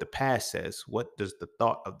 Fuck what the past says. What does the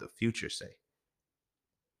thought of the future say?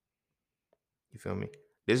 You feel me?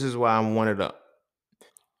 This is why I'm one of the,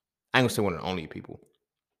 I ain't gonna say one of the only people,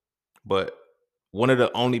 but one of the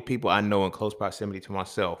only people I know in close proximity to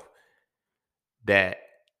myself that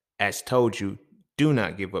has told you, do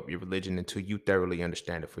not give up your religion until you thoroughly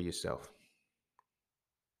understand it for yourself.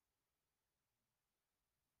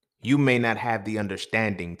 You may not have the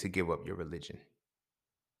understanding to give up your religion.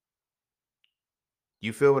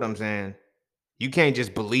 You feel what I'm saying? You can't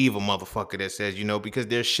just believe a motherfucker that says, because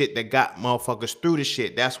there's shit that got motherfuckers through the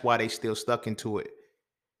shit. That's why they still stuck into it.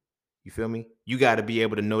 You feel me? You got to be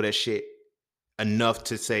able to know that shit enough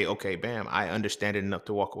to say, okay, bam, I understand it enough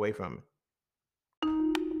to walk away from it.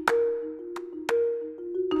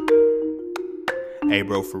 Hey,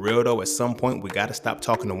 bro, for real though, at some point we got to stop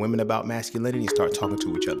talking to women about masculinity and start talking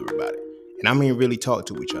to each other about it. And I mean really talk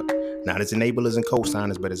to each other. Not as enablers and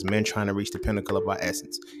co-signers, but as men trying to reach the pinnacle of our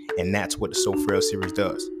essence. And that's what the So Frail series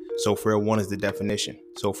does. So Frail 1 is the definition.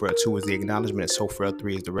 So Frail 2 is the acknowledgement. And So Frail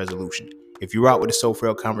 3 is the resolution. If you rock with the So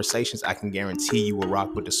Frail conversations, I can guarantee you will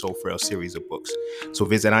rock with the So Frail series of books. So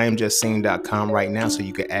visit IamJustSaying.com right now so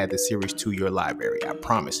you can add the series to your library. I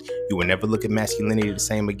promise you will never look at masculinity the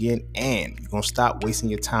same again, and you're going to stop wasting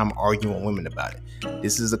your time arguing with women about it.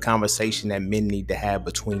 This is a conversation that men need to have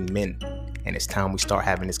between men, and it's time we start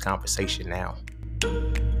having this conversation now.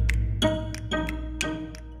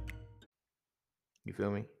 You feel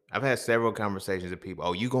me? I've had several conversations with people.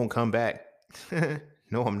 Oh, you gonna come back?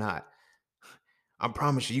 No, I'm not. I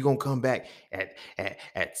promise you, gonna come back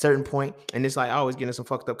at certain point. And it's like I always get in some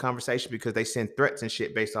fucked up conversation because they send threats and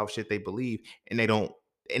shit based off shit they believe, and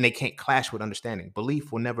they can't clash with understanding.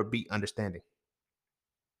 Belief will never beat understanding.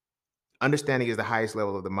 Understanding is the highest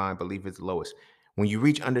level of the mind. Belief is the lowest. When you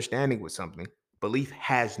reach understanding with something, belief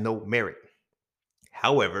has no merit.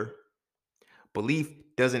 However, belief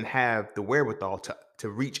doesn't have the wherewithal to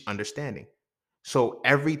reach understanding. So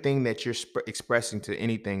everything that you're expressing to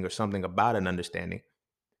anything or something about an understanding,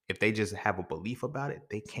 if they just have a belief about it,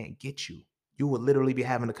 they can't get you. You will literally be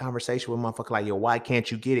having a conversation with a motherfucker like, yo, why can't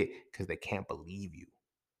you get it? Because they can't believe you.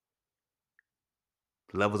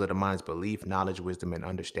 The levels of the mind's belief, knowledge, wisdom, and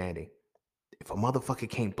understanding. If a motherfucker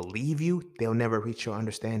can't believe you, they'll never reach your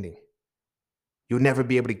understanding. You'll never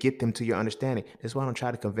be able to get them to your understanding. That's why I don't try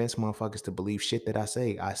to convince motherfuckers to believe shit that I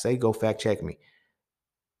say. I say go fact check me.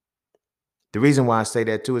 The reason why I say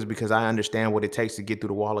that too is because I understand what it takes to get through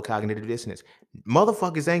the wall of cognitive dissonance.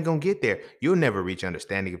 Motherfuckers ain't gonna get there. You'll never reach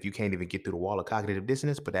understanding if you can't even get through the wall of cognitive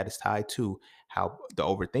dissonance, but that is tied to how the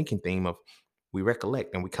overthinking theme of we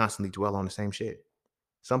recollect and we constantly dwell on the same shit.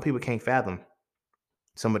 Some people can't fathom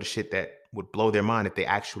some of the shit that would blow their mind if they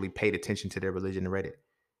actually paid attention to their religion and read it.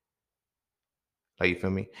 Like, you feel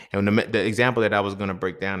me? And the example that I was gonna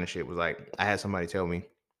break down and shit was like, I had somebody tell me,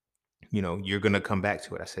 you're gonna come back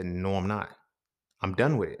to it. I said, no, I'm not. I'm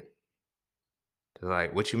done with it. They're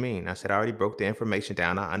like, what you mean? I said, I already broke the information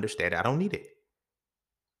down. I understand it. I don't need it.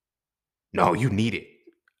 No, you need it.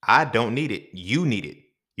 I don't need it. You need it.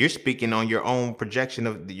 You're speaking on your own projection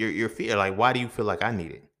of your fear. Like, why do you feel like I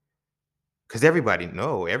need it? Because everybody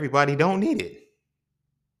don't need it.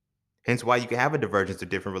 Hence why you can have a divergence of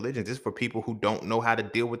different religions. It's for people who don't know how to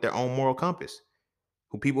deal with their own moral compass.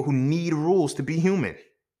 People who need rules to be human.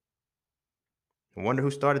 I wonder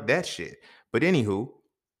who started that shit. But anywho,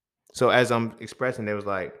 so as I'm expressing, it was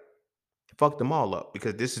like, fuck them all up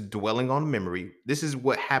because this is dwelling on memory. This is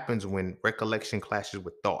what happens when recollection clashes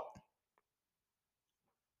with thought.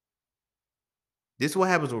 This is what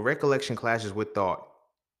happens when recollection clashes with thought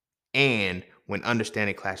and when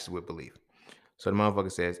understanding clashes with belief. So the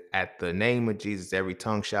motherfucker says, at the name of Jesus, every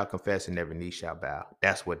tongue shall confess and every knee shall bow.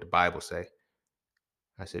 That's what the Bible say.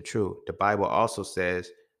 I said, true. The Bible also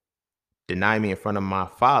says, deny me in front of my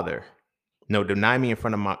father. No, deny me in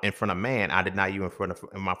front of man. I deny you in front of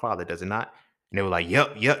my father. Does it not? And they were like,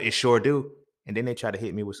 yep, it sure do. And then they try to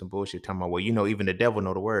hit me with some bullshit talking about, well, even the devil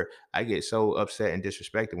know the word. I get so upset and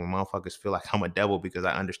disrespected when motherfuckers feel like I'm a devil because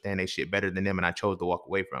I understand they shit better than them and I chose to walk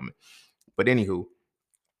away from it. But anywho,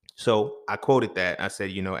 so I quoted that. I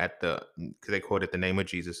said, because they quoted the name of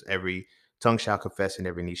Jesus, every tongue shall confess and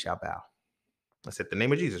every knee shall bow. I said, the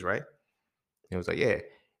name of Jesus, right? And it was like, yeah.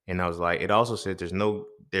 And I was like, it also said there's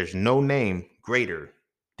no name greater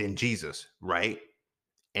than Jesus, right?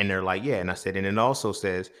 And they're like, yeah. And I said, and it also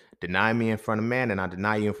says, deny me in front of man and I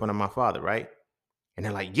deny you in front of my father, right? And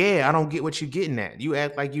they're like, yeah, I don't get what you're getting at. You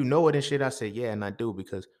act like you know it and shit. I said, yeah, and I do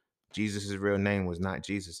because Jesus' real name was not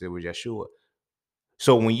Jesus. It was Yeshua.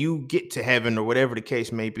 So when you get to heaven or whatever the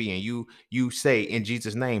case may be, and you say in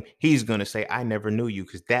Jesus' name, he's going to say, I never knew you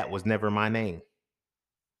because that was never my name.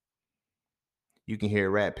 You can hear a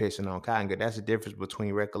rat pissing on cotton good. That's the difference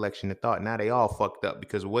between recollection and thought. Now they all fucked up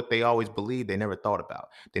because what they always believed, they never thought about.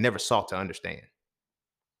 They never sought to understand.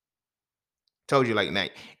 Told you like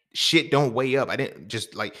that shit don't weigh up. I didn't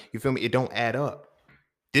just like, you feel me? It don't add up.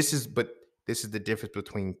 This is the difference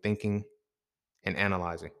between thinking and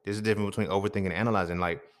analyzing. This is the difference between overthinking and analyzing.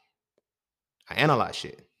 Like, I analyze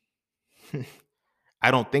shit.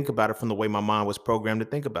 I don't think about it from the way my mind was programmed to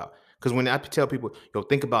think about. Because when I tell people, yo,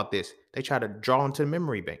 think about this, they try to draw into the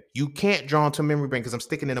memory bank. You can't draw into memory bank because I'm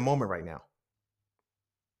sticking in a moment right now.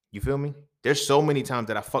 You feel me? There's so many times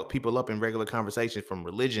that I fuck people up in regular conversations from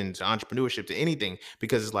religion to entrepreneurship to anything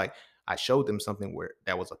because it's like I showed them something where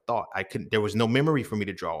that was a thought. There was no memory for me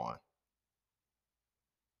to draw on.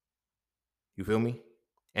 You feel me?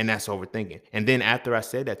 And that's overthinking. And then after I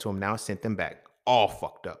said that to them, now I sent them back all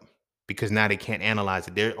fucked up. because now they can't analyze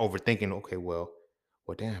it. They're overthinking. Okay, well,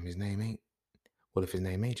 damn, his name ain't. Well, if his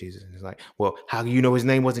name ain't Jesus, and it's like, well, how do you know his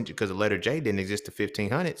name wasn't? Because the letter J didn't exist to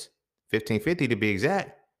 1500s, 1550 to be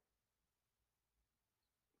exact.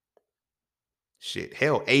 Shit,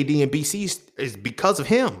 hell, AD and BC is because of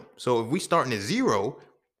him. So if we starting at zero,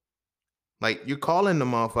 like you're calling the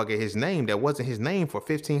motherfucker his name that wasn't his name for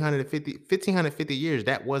 1550 years.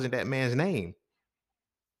 That wasn't that man's name.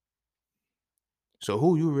 So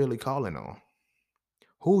who you really calling on?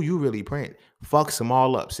 Who you really praying? Fucks them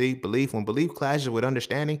all up. See, when belief clashes with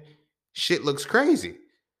understanding, shit looks crazy.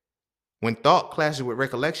 When thought clashes with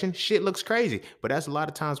recollection, shit looks crazy. But that's a lot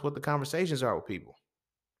of times what the conversations are with people.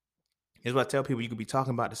 Here's what I tell people: you could be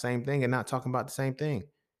talking about the same thing and not talking about the same thing.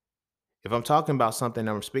 If I'm talking about something,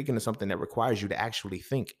 I'm speaking to something that requires you to actually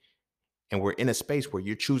think, and we're in a space where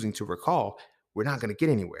you're choosing to recall, we're not going to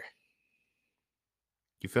get anywhere.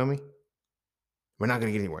 You feel me? We're not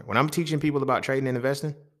going to get anywhere. When I'm teaching people about trading and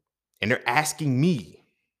investing, and they're asking me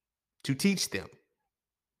to teach them,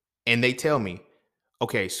 and they tell me,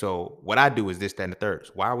 okay, so what I do is this, that, and the third.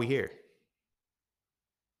 So why are we here?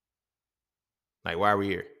 Like, why are we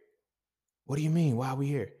here? What do you mean? Why are we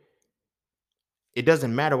here? It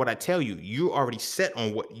doesn't matter what I tell you. You're already set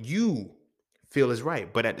on what you feel is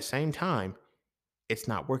right. But at the same time, it's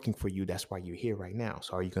not working for you. That's why you're here right now.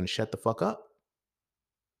 So are you going to shut the fuck up?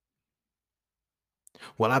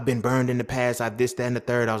 Well, I've been burned in the past. I've this, that, and the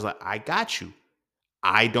third. I was like, I got you.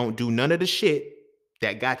 I don't do none of the shit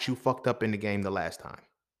that got you fucked up in the game the last time.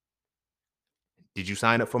 Did you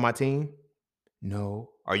sign up for my team? No.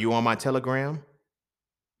 Are you on my Telegram?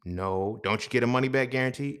 No. Don't you get a money back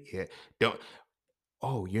guarantee? Yeah. Don't.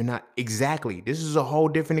 Oh, you're not. Exactly. This is a whole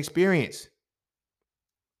different experience.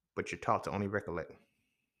 But you're taught to only recollect.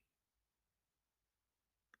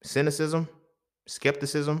 Cynicism,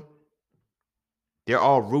 skepticism, they're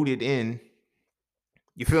all rooted in,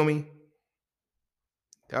 you feel me?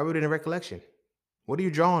 They're all rooted in recollection. What are you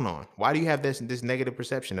drawing on? Why do you have this negative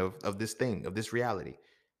perception of this thing, of this reality?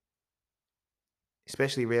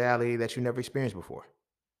 Especially reality that you never experienced before.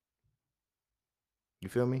 You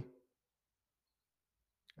feel me?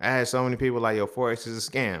 I had so many people like, yo, Forex is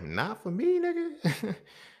a scam. Not for me, nigga.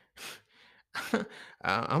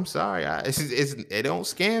 I'm sorry. It don't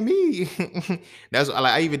scam me. That's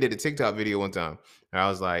like I even did a TikTok video one time. And I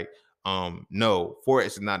was like, no, Forex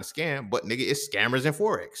is not a scam, but nigga, it's scammers in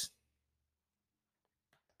Forex.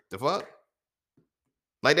 The fuck?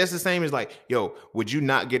 Like that's the same as like, yo, would you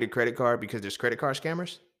not get a credit card because there's credit card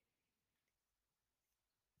scammers?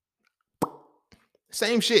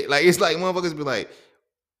 Same shit. Like it's like motherfuckers be like,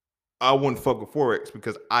 I wouldn't fuck with Forex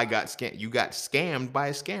because I got scammed. You got scammed by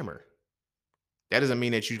a scammer. That doesn't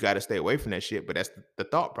mean that you got to stay away from that shit, but that's the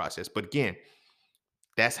thought process. But again,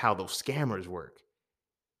 that's how those scammers work.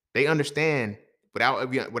 They understand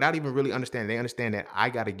without even really understanding. They understand that I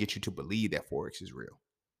got to get you to believe that Forex is real.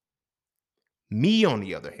 Me, on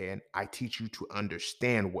the other hand, I teach you to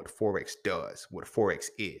understand what Forex does, what Forex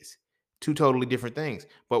is. Two totally different things.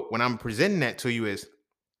 But when I'm presenting that to you as,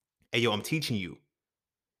 hey, yo, I'm teaching you.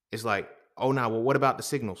 It's like, oh, now, well, what about the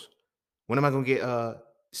signals? When am I going to get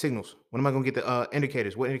signals? When am I going to get the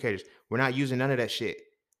indicators? What indicators? We're not using none of that shit.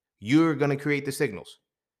 You're going to create the signals.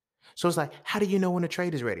 So it's like, how do you know when the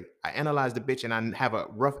trade is ready? I analyze the bitch and I have a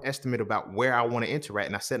rough estimate about where I want to enter at,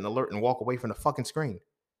 and I set an alert and walk away from the fucking screen.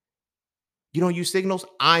 You don't use signals?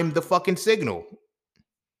 I'm the fucking signal.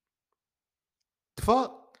 The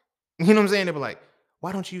fuck? You know what I'm saying? They were like,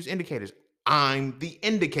 why don't you use indicators? I'm the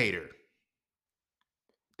indicator.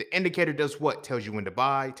 The indicator does what? Tells you when to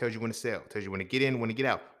buy, tells you when to sell, tells you when to get in, when to get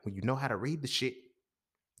out. When you know how to read the shit,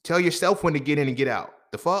 tell yourself when to get in and get out.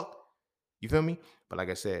 The fuck? You feel me? But like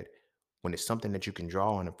I said, when it's something that you can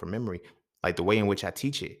draw on from memory, like the way in which I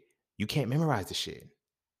teach it, you can't memorize the shit.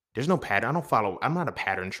 There's no pattern. I'm not a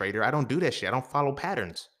pattern trader. I don't do that shit. I don't follow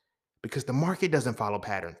patterns because the market doesn't follow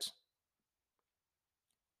patterns.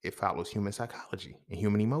 It follows human psychology and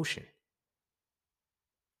human emotion.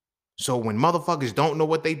 So when motherfuckers don't know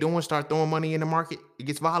what they doing, start throwing money in the market, it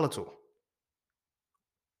gets volatile.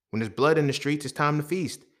 When there's blood in the streets, it's time to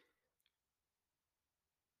feast.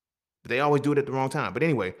 But they always do it at the wrong time. But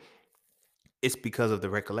anyway, it's because of the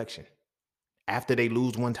recollection. After they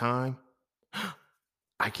lose one time,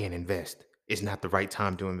 I can't invest. It's not the right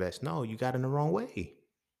time to invest. No, you got it in the wrong way.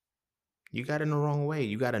 You got it in the wrong way.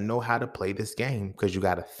 You got to know how to play this game because you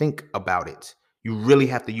got to think about it. You really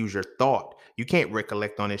have to use your thought. You can't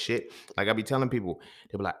recollect on this shit. Like I be telling people,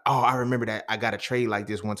 they be like, "Oh, I remember that I got a trade like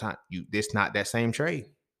this one time." This not that same trade.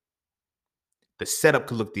 The setup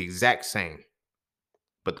could look the exact same,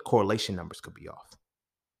 but the correlation numbers could be off.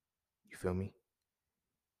 You feel me?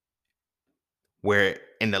 Where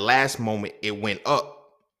in the last moment it went up,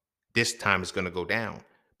 this time it's going to go down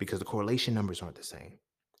because the correlation numbers aren't the same.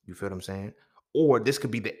 You feel what I'm saying? Or this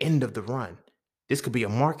could be the end of the run. This could be a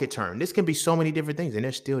market turn. This can be so many different things, and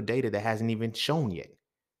there's still data that hasn't even shown yet.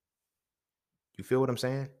 You feel what I'm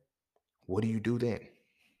saying? What do you do then?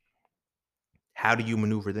 How do you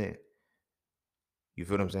maneuver then? You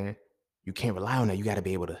feel what I'm saying? You can't rely on that. You got to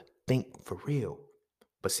be able to think for real.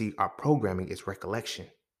 But see, our programming is recollection.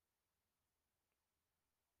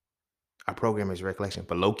 Our program is recollection.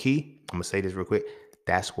 But low key, I'm gonna say this real quick.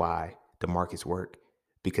 That's why the markets work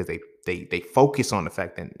because they focus on the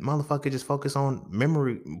fact that motherfucker just focus on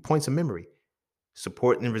memory points of memory,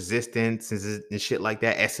 support and resistance and shit like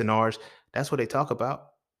that. SNRs. That's what they talk about.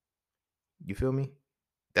 You feel me?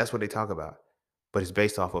 That's what they talk about. But it's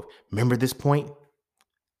based off of remember this point.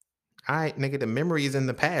 All right, nigga, the memory is in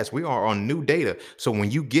the past. We are on new data. So when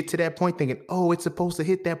you get to that point thinking, oh, it's supposed to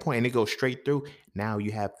hit that point and it goes straight through, now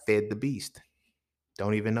you have fed the beast.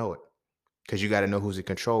 Don't even know it. Because you got to know who's in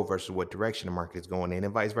control versus what direction the market is going in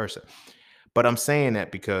and vice versa. But I'm saying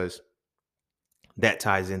that because that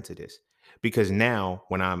ties into this. Because now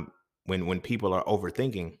when people are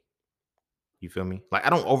overthinking, you feel me? Like I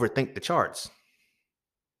don't overthink the charts.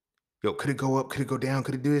 Yo, could it go up? Could it go down?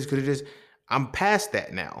 Could it do this? Could it just? I'm past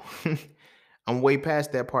that now. I'm way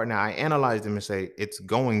past that part now. I analyze them and say it's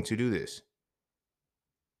going to do this.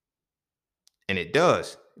 And it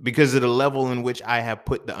does because of the level in which I have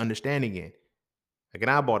put the understanding in. Like,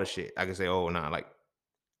 and I bought a shit. I can say, oh, nah, like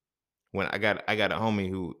when I got a homie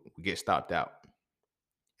who gets stopped out.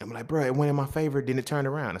 I'm like, bro, it went in my favor, then it turned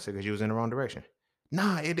around. I said, because you was in the wrong direction.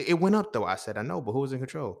 Nah, it went up though. I said, I know, but who was in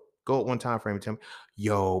control? Go at one time frame and tell me,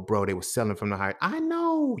 yo, bro, they were selling from the high. I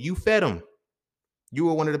know you fed them. You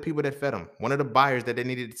were one of the people that fed them, one of the buyers that they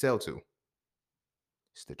needed to sell to.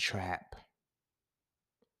 It's the trap.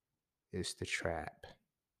 It's the trap.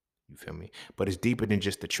 You feel me? But it's deeper than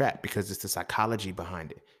just the trap because it's the psychology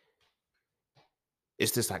behind it.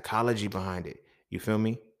 It's the psychology behind it. You feel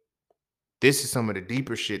me? This is some of the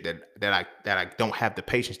deeper shit that I don't have the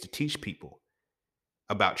patience to teach people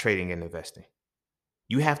about trading and investing.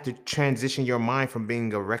 You have to transition your mind from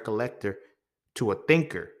being a recollector to a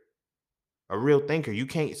thinker, a real thinker. You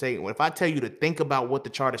can't say, well, if I tell you to think about what the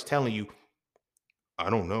chart is telling you, I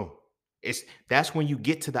don't know. That's when you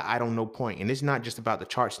get to the I don't know point. And it's not just about the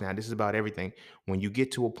charts now. This is about everything. When you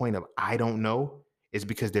get to a point of I don't know, it's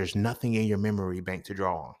because there's nothing in your memory bank to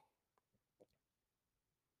draw on.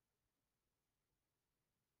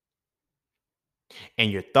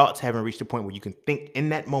 And your thoughts haven't reached a point where you can think in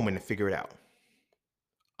that moment and figure it out.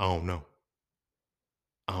 I don't know.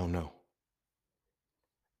 I don't know.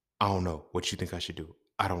 I don't know what you think I should do.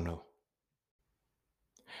 I don't know.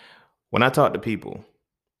 When I talk to people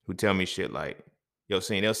who tell me shit like, yo,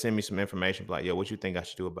 seeing they'll send me some information like, yo, what you think I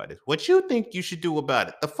should do about this? What you think you should do about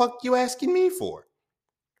it? The fuck you asking me for?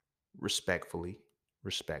 Respectfully,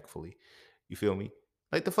 respectfully. You feel me?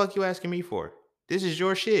 Like the fuck you asking me for? This is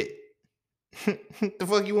your shit. The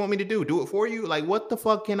fuck you want me to do? Do it for you? Like what the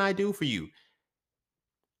fuck can I do for you?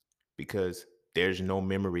 Because there's no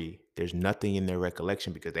memory, there's nothing in their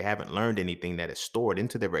recollection because they haven't learned anything that is stored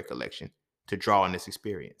into their recollection to draw on this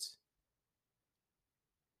experience.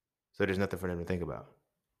 So there's nothing for them to think about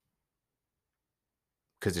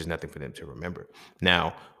because there's nothing for them to remember.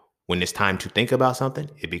 Now, when it's time to think about something,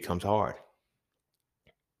 it becomes hard.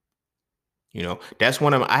 You know, that's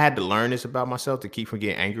one of I had to learn this about myself to keep from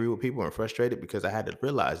getting angry with people and frustrated because I had to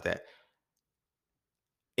realize that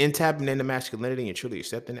in tapping into masculinity and truly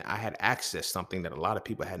accepting it, I had accessed something that a lot of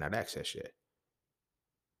people had not accessed yet.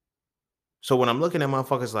 So when I'm looking at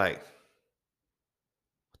motherfuckers like,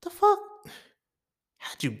 what the fuck?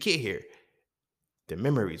 How'd you get here? Their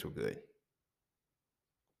memories were good.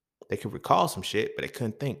 They could recall some shit, but they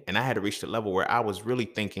couldn't think. And I had to reach the level where I was really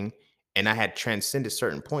thinking and I had transcended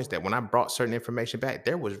certain points that when I brought certain information back,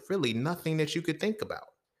 there was really nothing that you could think about.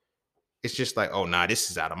 It's just like, oh, nah,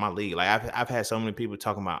 this is out of my league. Like I've had so many people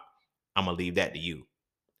talking about, I'm gonna leave that to you.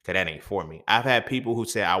 Cause that ain't for me. I've had people who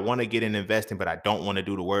say, I want to get in investing, but I don't want to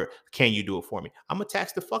do the work. Can you do it for me? I'm gonna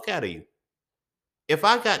tax the fuck out of you. If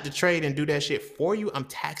I got to trade and do that shit for you, I'm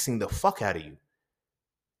taxing the fuck out of you.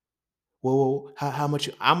 Well, how much?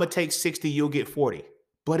 I'm gonna take 60, you'll get 40.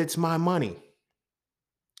 But it's my money.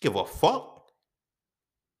 Give a fuck.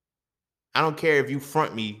 I don't care if you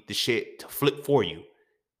front me the shit to flip for you.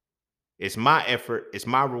 It's my effort, it's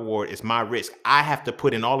my reward, it's my risk. I have to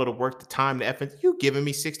put in all of the work, the time, the effort. You giving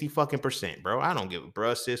me 60 fucking percent, bro. I don't give a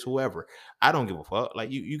bro, sis, whoever. I don't give a fuck.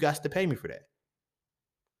 Like you got to pay me for that.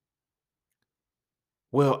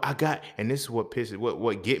 Well, I got, and this is what pisses,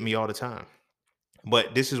 what get me all the time.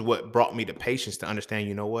 But this is what brought me the patience to understand,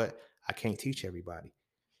 you know what? I can't teach everybody.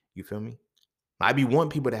 You feel me? I be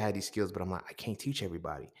wanting people to have these skills, but I'm like, I can't teach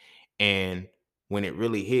everybody. And when it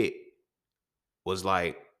really hit, was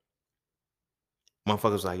like,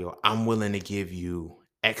 motherfuckers like, yo, I'm willing to give you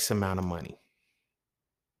X amount of money.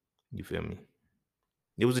 You feel me?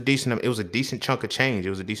 It was a decent chunk of change. It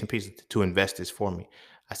was a decent piece to invest this for me.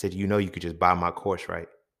 I said, you know, you could just buy my course, right?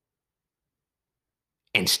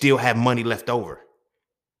 And still have money left over.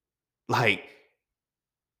 Like,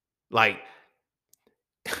 like,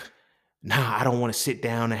 nah, I don't want to sit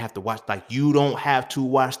down and have to watch. Like, you don't have to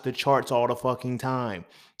watch the charts all the fucking time.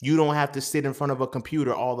 You don't have to sit in front of a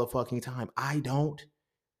computer all the fucking time. I don't.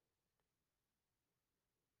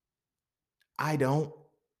 I don't.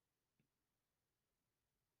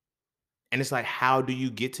 And it's like, how do you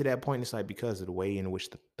get to that point? It's like, because of the way in which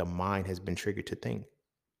the mind has been triggered to think.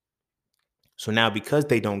 So now, because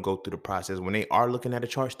they don't go through the process, when they are looking at the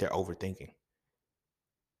charts, they're overthinking.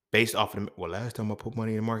 Based off of, well, last time I put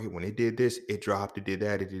money in the market, when it did this, it dropped, it did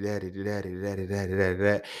that, it did that, it did that, it did that, it did that, it did that, it did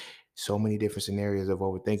that. So many different scenarios of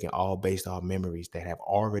overthinking, all based off memories that have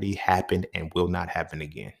already happened and will not happen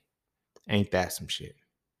again. Ain't that some shit?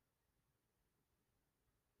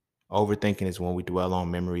 Overthinking is when we dwell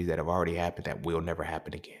on memories that have already happened that will never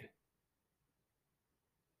happen again.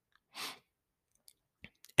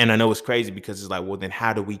 And I know it's crazy because it's like, well, then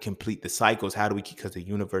how do we complete the cycles? How do we? Because the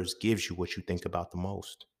universe gives you what you think about the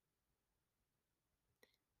most.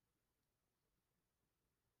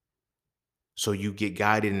 So you get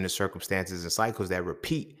guided in the circumstances and cycles that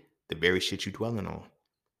repeat the very shit you dwelling on.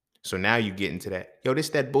 So now you get into that, yo, this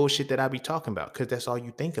that bullshit that I be talking about, because that's all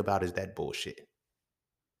you think about is that bullshit.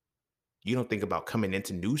 You don't think about coming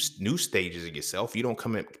into new stages of yourself. You don't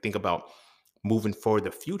come and think about moving for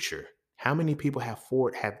the future. How many people have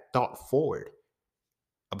thought forward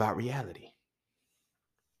about reality?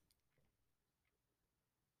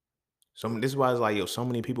 So this is why it's like, yo, so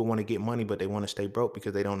many people want to get money, but they want to stay broke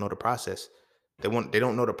because they don't know the process. They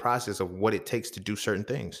don't know the process of what it takes to do certain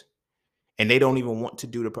things. And they don't even want to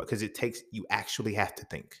do the because it takes you actually have to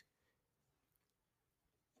think.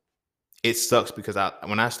 It sucks because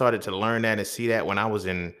when I started to learn that and see that when I was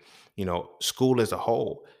in, school as a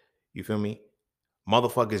whole, you feel me?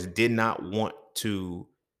 Motherfuckers did not want to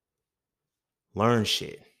learn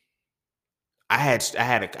shit. I had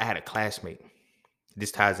a classmate.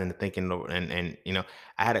 This ties into thinking and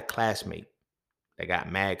I had a classmate that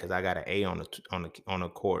got mad because I got an A on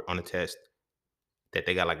a test that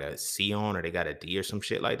they got like a C on or they got a D or some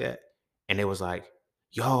shit like that. And it was like,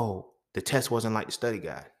 yo, the test wasn't like the study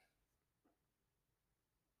guide.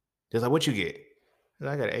 They was like, what you get?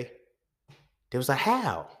 I got an A. They was like,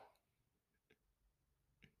 how?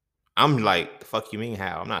 I'm like, the fuck you mean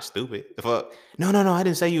how? I'm not stupid. The fuck? No, no, no. I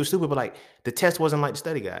didn't say you were stupid, but like the test wasn't like the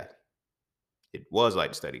study guide. It was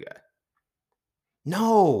like the study guide.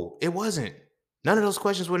 No, it wasn't. None of those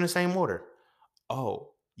questions were in the same order.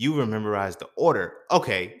 Oh, you memorized the order.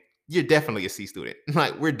 Okay, you're definitely a C student.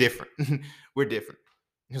 Like, we're different. We're different.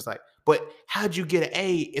 It's like, but how'd you get an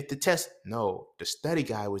A if the test? No, the study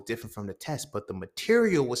guide was different from the test, but the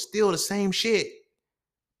material was still the same shit.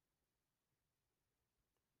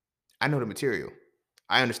 I know the material.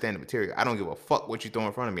 I understand the material. I don't give a fuck what you throw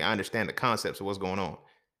in front of me. I understand the concepts of what's going on.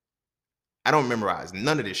 I don't memorize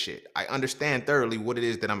none of this shit. I understand thoroughly what it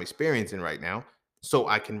is that I'm experiencing right now, so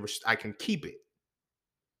I can keep it.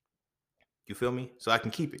 You feel me? So I can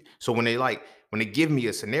keep it. So when they give me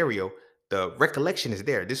a scenario, the recollection is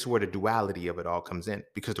there. This is where the duality of it all comes in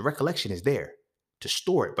because the recollection is there to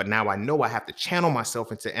store it. But now I know I have to channel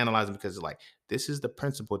myself into analyzing because it's like this is the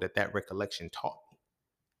principle that recollection taught me.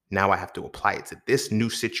 Now I have to apply it to this new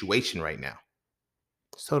situation right now.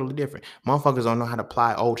 It's totally different. Motherfuckers don't know how to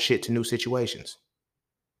apply old shit to new situations.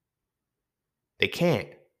 They can't.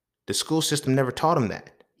 The school system never taught them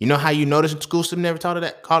that. You know how you notice the school system never taught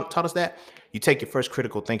us that? You take your first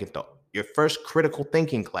critical thinking thought, your first critical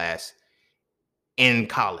thinking class in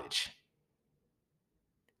college.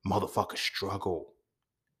 Motherfuckers struggle.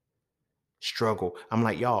 I'm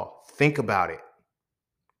like, y'all, think about it.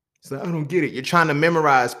 So I don't get it. You're trying to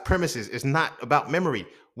memorize premises. It's not about memory.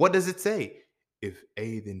 What does it say? If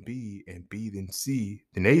A then B and B then C,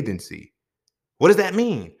 then A then C. What does that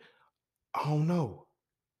mean? Oh no.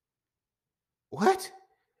 What?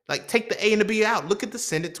 Like, take the A and the B out. Look at the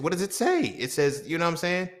sentence. What does it say? It says, you know what I'm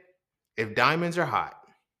saying? If diamonds are hot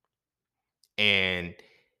and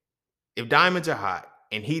if diamonds are hot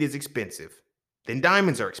and heat is expensive, then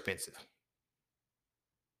diamonds are expensive.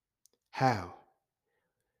 How?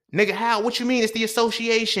 Nigga, how? What you mean? It's the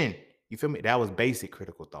association. You feel me? That was basic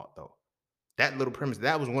critical thought, though. That little premise,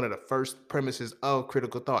 that was one of the first premises of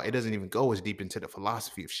critical thought. It doesn't even go as deep into the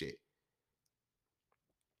philosophy of shit.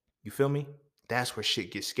 You feel me? That's where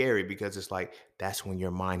shit gets scary because it's like that's when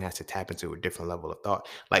your mind has to tap into a different level of thought.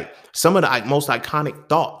 Like some of the most iconic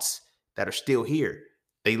thoughts that are still here,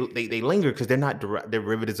 they linger because they're not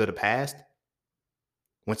derivatives of the past.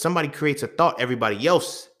 When somebody creates a thought, everybody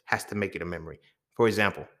else has to make it a memory. For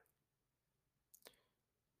example,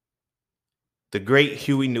 the great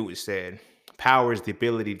Huey Newton said, "Power is the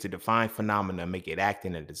ability to define phenomena and make it act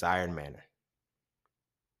in a desired manner."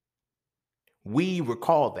 We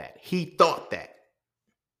recall that. He thought that.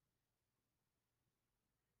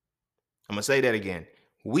 I'm going to say that again.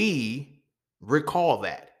 We recall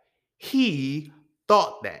that. He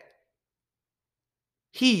thought that.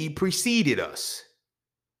 He preceded us.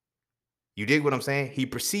 You dig what I'm saying? He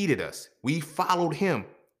preceded us. We followed him,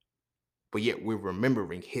 but yet we're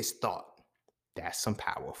remembering his thought. That's some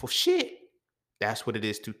powerful shit. That's what it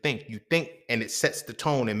is to think. You think, and it sets the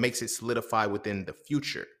tone and makes it solidify within the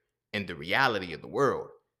future and the reality of the world.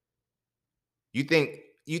 You think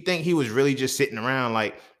he was really just sitting around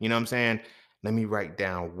like, you know what I'm saying? Let me write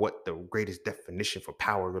down what the greatest definition for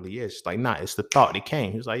power really is. Like, nah, it's the thought that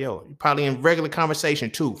came. He was like, yo, you probably in regular conversation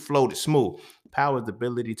too, floated smooth. Power is the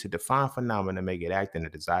ability to define phenomena and make it act in a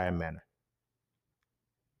desired manner.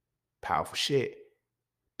 Powerful shit.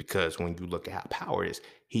 Because when you look at how power is,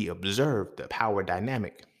 he observed the power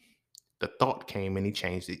dynamic. The thought came and he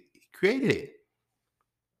changed it, he created it.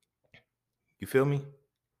 You feel me?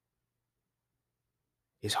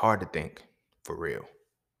 It's hard to think for real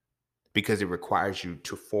because it requires you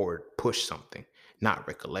to forward push something, not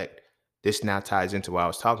recollect. This now ties into what I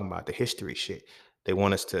was talking about, the history shit. They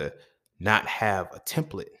want us to not have a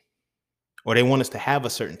template, or they want us to have a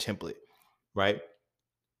certain template, right?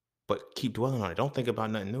 But keep dwelling on it. Don't think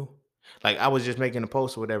about nothing new. Like I was just making a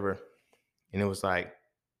post or whatever, and it was like,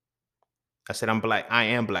 I said, I'm black. I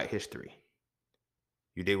am Black history.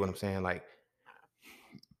 You dig what I'm saying? Like,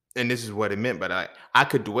 and this is what it meant, but I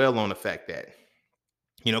could dwell on the fact that,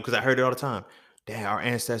 because I heard it all the time. Dad, our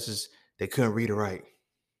ancestors, they couldn't read or write.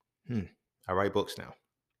 I write books now.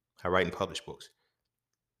 I write and publish books.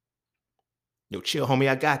 Yo, chill, homie.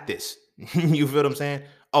 I got this. You feel what I'm saying?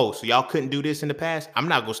 Oh, so y'all couldn't do this in the past? I'm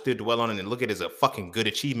not gonna still dwell on it and look at it as a fucking good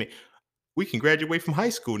achievement. We can graduate from high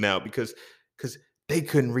school now because they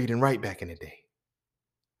couldn't read and write back in the day.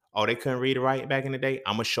 Oh, they couldn't read and write back in the day.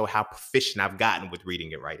 I'm gonna show how proficient I've gotten with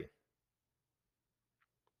reading and writing.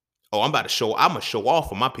 Oh, I'm gonna show off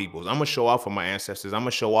for my peoples. I'm gonna show off for my ancestors. I'm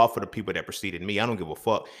gonna show off for the people that preceded me. I don't give a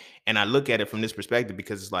fuck. And I look at it from this perspective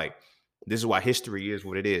because it's like, this is why history is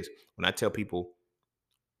what it is. When I tell people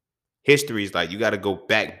history is like, you got to go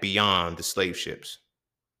back beyond the slave ships,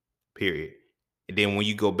 period. And then when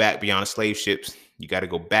you go back beyond the slave ships, you got to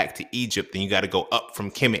go back to Egypt, and you got to go up from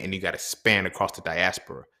Kemet, and you got to span across the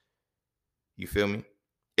diaspora. You feel me?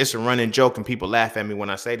 It's a running joke, and people laugh at me when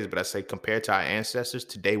I say this, but I say compared to our ancestors,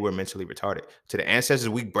 today we're mentally retarded. To the ancestors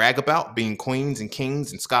we brag about being queens and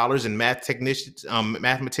kings and scholars and math technicians,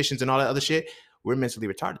 mathematicians and all that other shit, we're mentally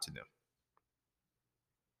retarded to them.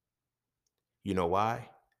 You know why?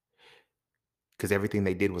 Because everything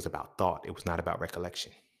they did was about thought. It was not about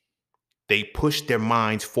recollection. They pushed their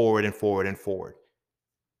minds forward and forward and forward.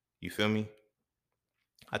 You feel me?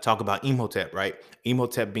 I talk about Imhotep, right?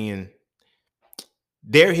 Imhotep being,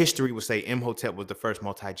 their history would say Imhotep was the first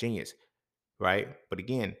multi-genius, right? But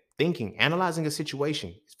again, thinking, analyzing a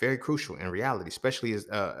situation is very crucial in reality,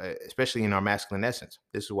 especially in our masculine essence.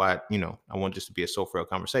 This is why, I want this to be a so frail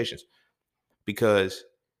conversations, because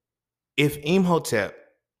if Imhotep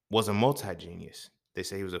was a multi-genius, they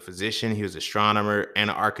say he was a physician, he was an astronomer, and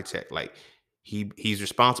an architect. Like he's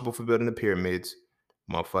responsible for building the pyramids.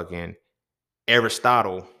 Motherfucking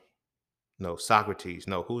Aristotle, no, Socrates,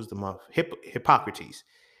 no, who's the Hippocrates.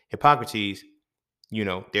 Hippocrates,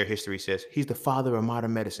 their history says he's the father of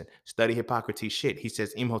modern medicine. Study Hippocrates shit. He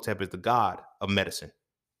says Imhotep is the god of medicine.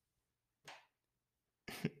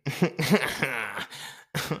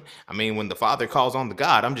 I mean, when the father calls on the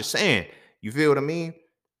god, I'm just saying, you feel what I mean?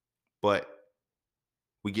 But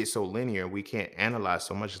we get so linear, we can't analyze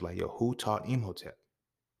so much. It's like, yo, who taught Imhotep?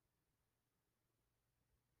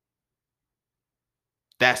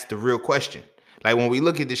 That's the real question. Like when we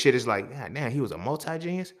look at this shit, it's like, yeah, damn, he was a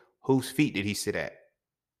multi-genius. Whose feet did he sit at?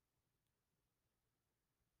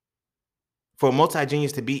 For a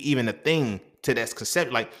multi-genius to be even a thing to that's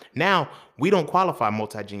concept, like now we don't qualify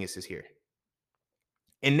multi-geniuses here.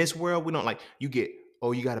 In this world, we don't like you get,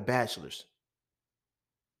 oh, you got a bachelor's,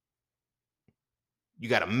 you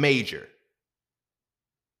got a major.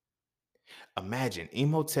 Imagine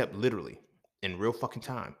Imhotep literally in real fucking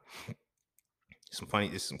time Some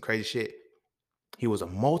crazy shit. He was a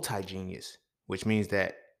multi-genius, which means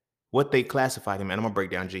that what they classified him, and I'm gonna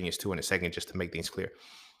break down genius too in a second just to make things clear.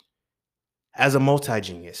 As a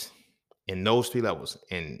multi-genius in those three levels,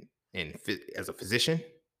 as a physician,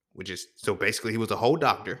 which is so basically he was a whole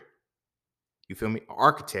doctor, you feel me?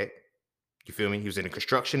 Architect, you feel me? He was in the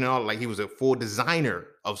construction and all, like he was a full designer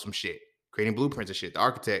of some shit, creating blueprints and shit. The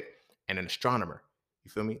architect and an astronomer.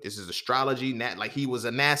 You feel me? This is astrology, like he was a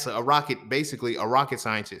NASA, a rocket, basically a rocket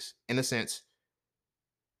scientist in a sense,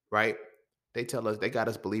 right? They tell us, they got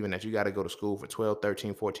us believing that you got to go to school for 12,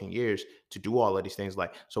 13, 14 years to do all of these things.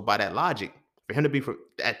 Like, so by that logic, for him to be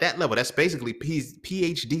at that level, that's basically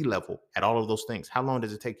PhD level at all of those things. How long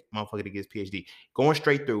does it take motherfucker to get his PhD? Going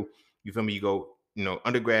straight through, you feel me? You go,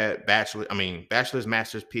 undergrad, bachelor's,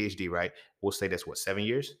 master's, PhD, right? We'll say that's what, 7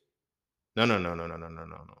 years? No, no, no, no, no, no, no,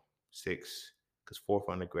 no, no. 6, because 4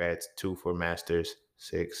 for undergrads, 2 for masters,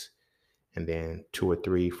 6, and then 2 or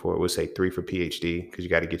 3 for, we'll say 3 for PhD, because you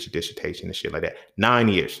got to get your dissertation and shit like that. 9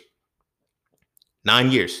 years. 9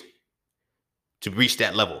 years to reach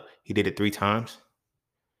that level. He did it 3 times.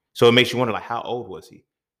 So it makes you wonder, like, how old was he?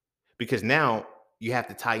 Because now you have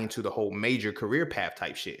to tie into the whole major career path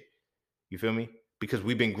type shit. You feel me? Because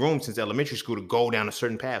we've been groomed since elementary school to go down a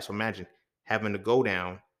certain path. So imagine having to go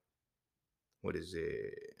down, what is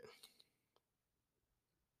it?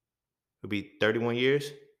 It'll be 31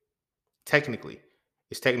 years. Technically,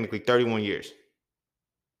 it's technically 31 years,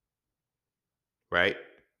 right?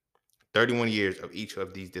 31 years of each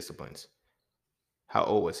of these disciplines. How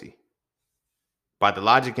old was he? By the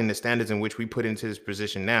logic and the standards in which we put into this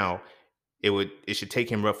position now, it should take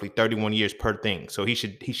him roughly 31 years per thing. So he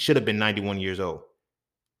should have been 91 years old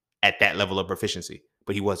at that level of proficiency,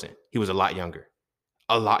 but he wasn't. He was a lot younger.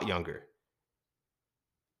 A lot younger.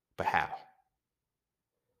 But how?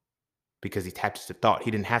 Because he tapped into thought.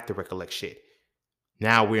 He didn't have to recollect shit.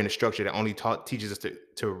 Now we're in a structure that only teaches us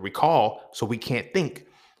to recall, so we can't think.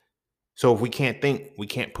 So if we can't think, we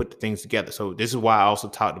can't put the things together. So this is why I also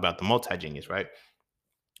talked about the multi-genius, right?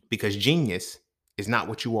 Because genius is not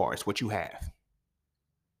what you are, it's what you have.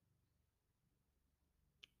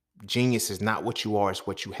 Genius is not what you are, it's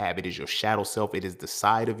what you have. It is your shadow self. It is the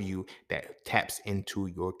side of you that taps into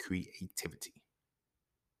your creativity.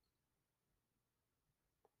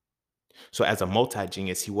 So as a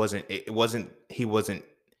multi-genius, it wasn't in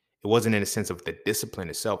the sense of the discipline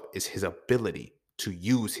itself, it's his ability to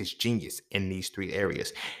use his genius in these 3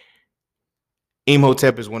 areas.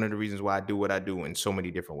 Imhotep is one of the reasons why I do what I do in so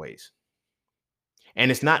many different ways.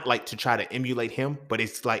 And it's not like to try to emulate him, but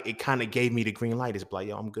it's like it kind of gave me the green light. It's like,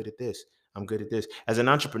 yo, I'm good at this. I'm good at this. As an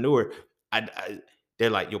entrepreneur, they're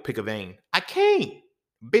like, yo, pick a vein. I can't.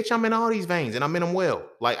 Bitch, I'm in all these veins and I'm in them well.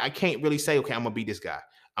 Like, I can't really say, okay, I'm going to be this guy.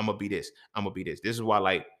 I'm going to be this. I'm going to be this. This is why,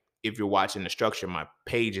 like, if you're watching the structure, my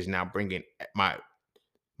page is now bringing my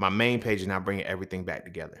main page is now bringing everything back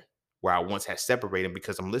together. Where I once had separated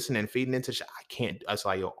because I'm listening and feeding into shit. I can't. It's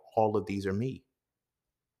like, yo, all of these are me.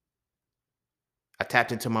 I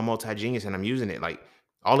tapped into my multi-genius and I'm using it. Like,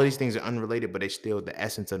 all of these things are unrelated, but they still, the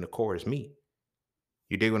essence and the core is me.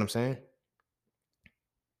 You dig what I'm saying?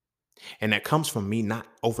 And that comes from me not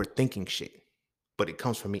overthinking shit, but it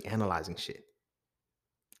comes from me analyzing shit.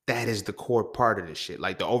 That is the core part of this shit.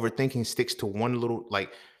 Like, the overthinking sticks to one little,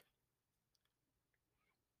 like,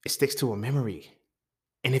 it sticks to a memory.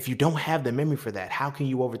 And if you don't have the memory for that, how can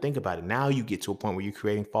you overthink about it? Now you get to a point where you're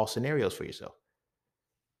creating false scenarios for yourself.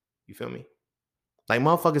 You feel me? Like,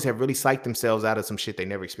 motherfuckers have really psyched themselves out of some shit they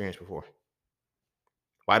never experienced before.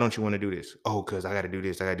 Why don't you want to do this? Oh, because I got to do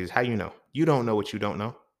this. I got to do this. How you know? You don't know what you don't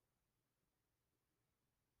know.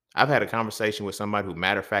 I've had a conversation with somebody who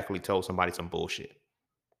matter of factly told somebody some bullshit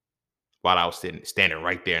while I was standing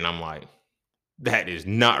right there. And I'm like, that is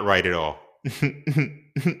not right at all.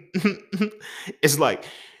 It's like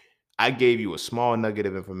I gave you a small nugget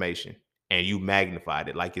of information and you magnified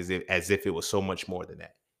it like as if it was so much more than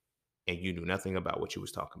that. And you knew nothing about what you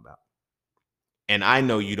was talking about. And I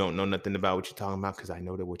know you don't know nothing about what you're talking about because I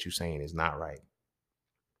know that what you're saying is not right.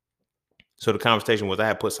 So the conversation was I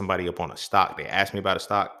had put somebody up on a stock. They asked me about a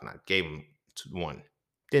stock and I gave them one.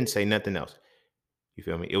 Didn't say nothing else. You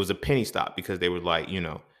feel me? It was a penny stock because they were like,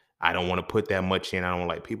 I don't want to put that much in. I don't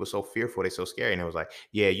like people so fearful. They so scary. And it was like,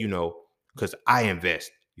 yeah, because I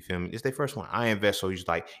invest. You feel me? It's their first one. I invest. So he's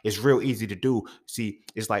like, it's real easy to do. See,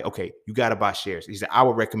 it's like, okay, you got to buy shares. He said, I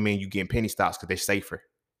would recommend you getting penny stocks because they're safer.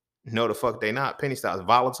 No, the fuck they not. Penny stocks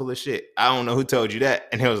volatile as shit. I don't know who told you that.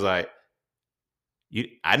 And it was like,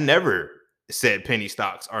 I never said penny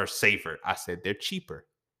stocks are safer. I said they're cheaper.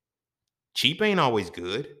 Cheap ain't always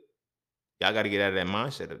good. Y'all got to get out of that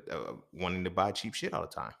mindset of wanting to buy cheap shit all the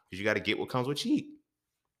time, because you got to get what comes with cheap.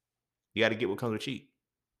 You got to get what comes with cheap.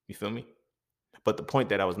 You feel me? But the point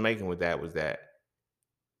that I was making with that was that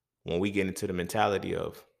when we get into the mentality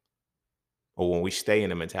of, or when we stay in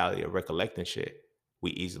the mentality of recollecting shit, we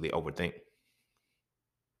easily overthink.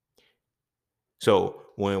 So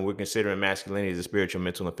when we're considering masculinity as a spiritual,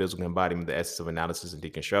 mental, and physical embodiment, the essence of analysis and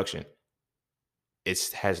deconstruction,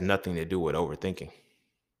 it has nothing to do with overthinking.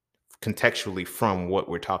 Contextually, from what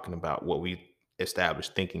we're talking about, what we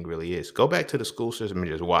established thinking really is. Go back to the school system and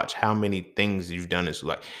just watch how many things you've done. Is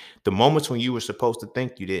like the moments when you were supposed to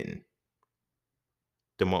think, you didn't.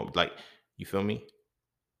 The moment, like, you feel me?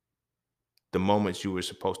 The moments you were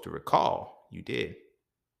supposed to recall, you did.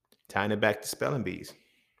 Tying it back to spelling bees.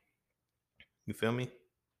 You feel me?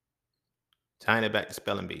 Tying it back to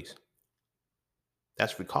spelling bees.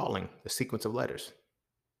 That's recalling the sequence of letters.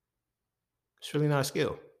 It's really not a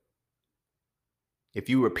skill. If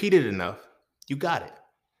you repeat it enough, you got it.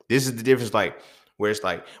 This is the difference, like, where it's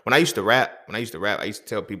like when I used to rap, I used to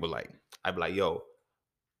tell people, like, I'd be like, yo,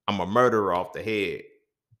 I'm a murderer off the head,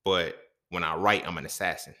 but when I write, I'm an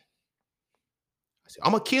assassin. I said,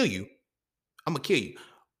 I'm gonna kill you. I'm gonna kill you.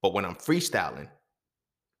 But when I'm freestyling,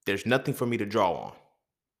 there's nothing for me to draw on.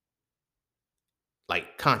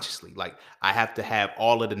 Like, consciously. Like, I have to have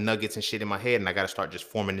all of the nuggets and shit in my head, and I gotta start just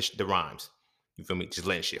forming the rhymes. You feel me? Just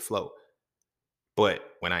letting shit flow. But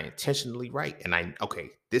when I intentionally write and okay,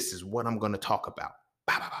 this is what I'm gonna talk about.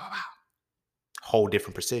 Bow, bow, bow, bow. Whole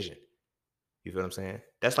different precision. You feel what I'm saying?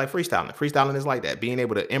 That's like freestyling. Freestyling is like that. Being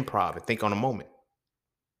able to improv and think on a moment.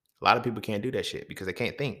 A lot of people can't do that shit because they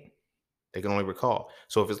can't think. They can only recall.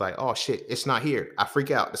 So if it's like, oh shit, it's not here, I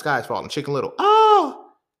freak out. The sky's falling. Chicken Little.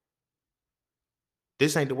 Oh,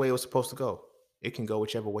 this ain't the way it was supposed to go. It can go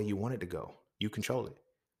whichever way you want it to go. You control it.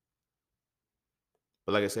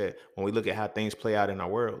 But like I said, when we look at how things play out in our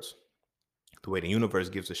worlds, the way the universe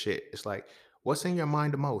gives a shit, it's like, what's in your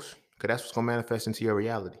mind the most? Because that's what's going to manifest into your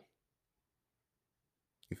reality.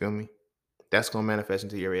 You feel me? That's going to manifest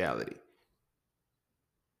into your reality.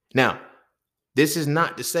 Now, this is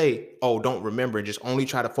not to say, oh, don't remember and just only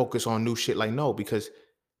try to focus on new shit. Like, no, because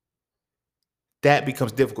that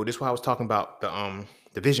becomes difficult. This is why I was talking about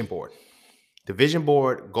the vision board. The vision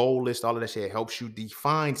board, goal list, all of that shit helps you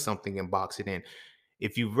define something and box it in.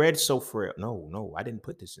 If you read So Frail, no, I didn't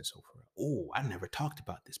put this in So Frail. Oh, I never talked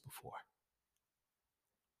about this before.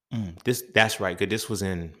 That's right. Cause this was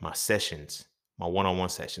in my sessions, my one-on-one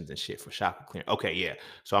sessions and shit for chakra clearing. Okay, yeah.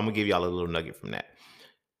 So I'm gonna give y'all a little nugget from that.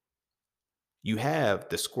 You have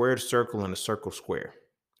the squared circle and the circle square.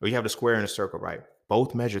 Or you have the square and the circle, right?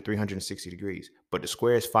 Both measure 360 degrees, but the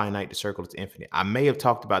square is finite, the circle is infinite. I may have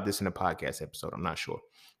talked about this in a podcast episode, I'm not sure.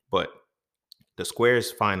 But the square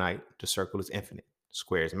is finite, the circle is infinite.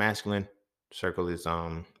 Square is masculine, circle is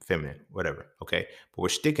feminine, whatever. Okay. But we're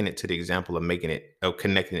sticking it to the example of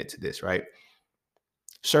connecting it to this, right?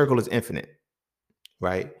 Circle is infinite,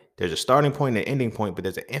 right? There's a starting point and an ending point, but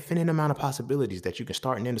there's an infinite amount of possibilities that you can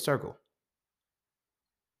start and end the circle.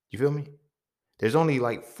 You feel me? There's only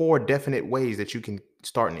like 4 definite ways that you can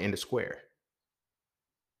start and end a square.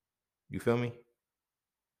 You feel me?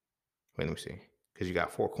 Wait, let me see. Because you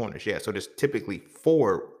got 4 corners. Yeah. So there's typically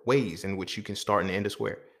 4 ways in which you can start and end a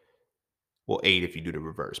square. Well, 8 if you do the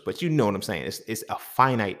reverse. But you know what I'm saying. It's a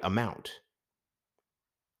finite amount.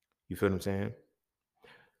 You feel what I'm saying?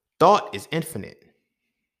 Thought is infinite.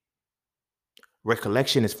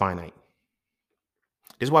 Recollection is finite.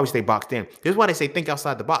 This is why we stay boxed in. This is why they say think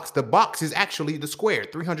outside the box. The box is actually the square,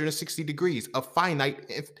 360 degrees of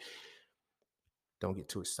finite. Don't get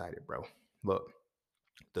too excited, bro. Look,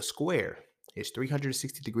 the square is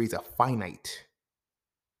 360 degrees of finite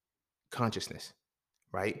consciousness,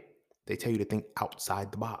 right? They tell you to think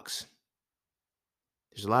outside the box.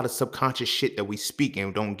 There's a lot of subconscious shit that we speak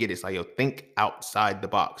and don't get. It's like, yo, think outside the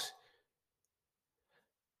box.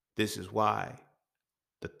 This is why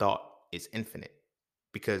the thought is infinite,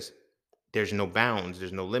 because there's no bounds,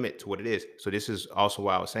 there's no limit to what it is. So this is also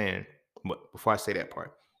why I was saying, but before I say that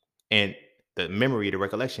part, and the memory, the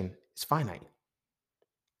recollection is finite.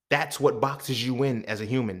 That's what boxes you in as a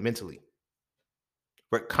human mentally.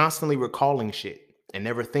 We're constantly recalling shit and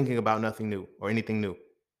never thinking about nothing new or anything new.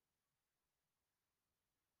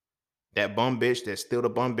 That bum bitch, that's still the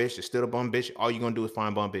bum bitch, that's still the bum bitch. All you're gonna do is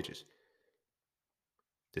find bum bitches.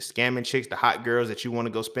 The scamming chicks, the hot girls that you want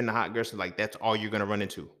to go spend the hot girls, like that's all you're gonna run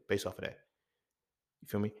into based off of that. You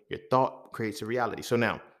feel me? Your thought creates a reality. So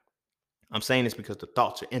now, I'm saying this because the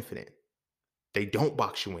thoughts are infinite. They don't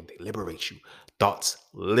box you in, they liberate you. Thoughts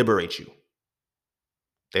liberate you.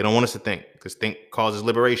 They don't want us to think because think causes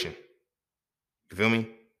liberation. You feel me?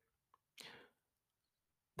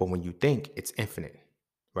 But when you think, it's infinite,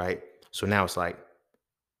 right? So now it's like,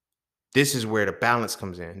 this is where the balance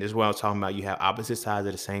comes in. This is what I was talking about. You have opposite sides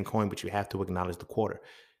of the same coin, but you have to acknowledge the quarter.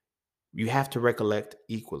 You have to recollect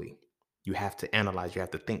equally. You have to analyze. You have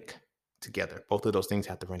to think together. Both of those things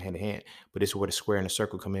have to run hand in hand. But this is where the square and the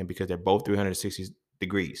circle come in because they're both 360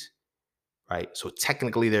 degrees, right? So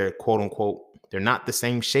technically, they're quote unquote, they're not the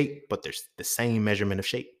same shape, but they're the same measurement of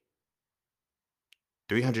shape.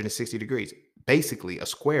 360 degrees. Basically, a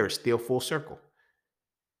square is still full circle.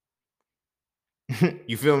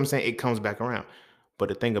 You feel what I'm saying? It comes back around. But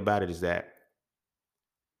the thing about it is that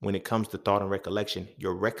when it comes to thought and recollection,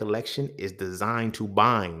 your recollection is designed to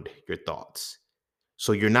bind your thoughts.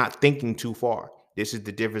 So you're not thinking too far. This is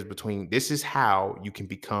the difference between, this is how you can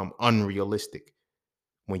become unrealistic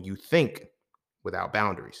when you think without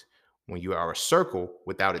boundaries, when you are a circle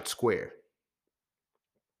without its square.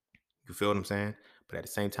 You feel what I'm saying? But at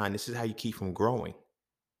the same time, this is how you keep from growing.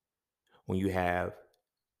 When you have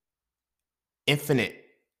infinite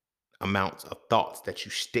amounts of thoughts that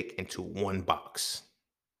you stick into one box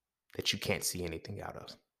that you can't see anything out of.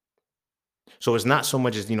 So it's not so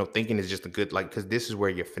much as, thinking is just a good, like, because this is where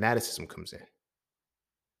your fanaticism comes in.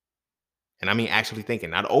 And I mean, actually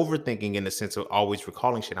thinking, not overthinking in the sense of always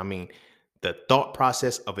recalling shit. I mean, the thought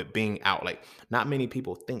process of it being out. Like, not many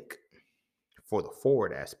people think for the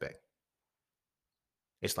forward aspect.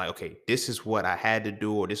 It's like, okay, this is what I had to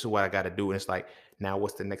do, or this is what I got to do. And it's like, now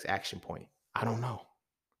what's the next action point? I don't know.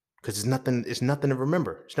 Because it's nothing to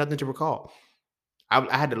remember. It's nothing to recall.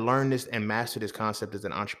 I had to learn this and master this concept as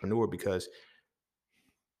an entrepreneur because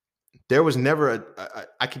there was never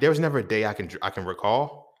there was never a day I can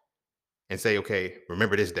recall and say, okay,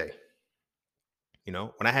 remember this day.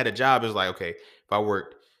 When I had a job, it was like, okay, if I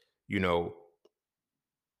worked, you know,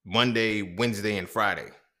 Monday, Wednesday, and Friday,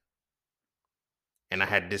 and I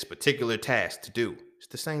had this particular task to do, it's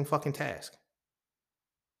the same fucking task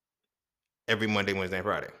every Monday, Wednesday, and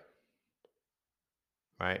Friday,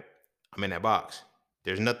 right? I'm in that box.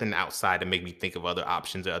 There's nothing outside to make me think of other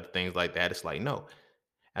options or other things like that. It's like, no.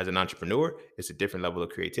 As an entrepreneur, it's a different level of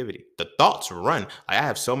creativity. The thoughts run. I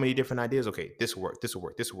have so many different ideas. Okay, this will work, this will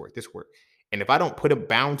work, this will work, this will work. And if I don't put a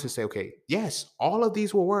bound to say, okay, yes, all of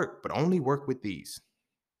these will work, but only work with these.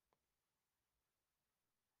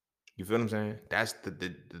 You feel what I'm saying? That's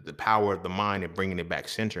the power of the mind and bringing it back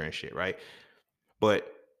center and shit, right?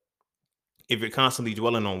 But if you're constantly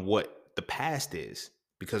dwelling on what the past is,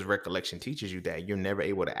 because recollection teaches you that you're never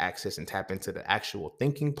able to access and tap into the actual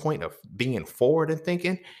thinking point of being forward and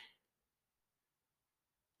thinking,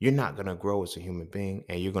 you're not going to grow as a human being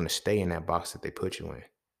and you're going to stay in that box that they put you in.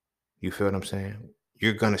 You feel what I'm saying?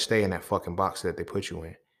 You're going to stay in that fucking box that they put you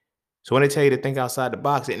in. So when they tell you to think outside the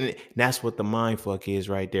box, and that's what the mind fuck is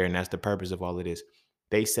right there. And that's the purpose of all of this.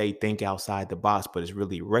 They say think outside the box, but it's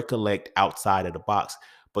really recollect outside of the box.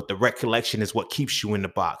 But the recollection is what keeps you in the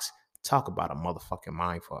box. Talk about a motherfucking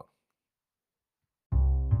mind fuck.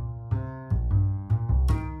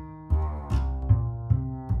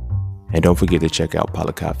 And don't forget to check out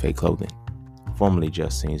Cafe Clothing, formerly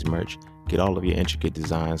Just Scenes merch. Get all of your intricate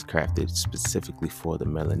designs crafted specifically for the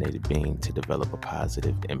melanated being to develop a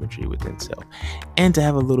positive imagery within self and to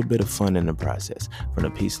have a little bit of fun in the process. From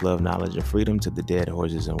the peace, love, knowledge, and freedom to the dead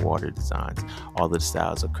horses and water designs, all of the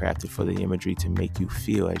styles are crafted for the imagery to make you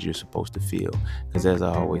feel as you're supposed to feel. Because as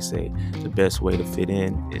I always say, the best way to fit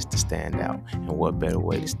in is to stand out. And what better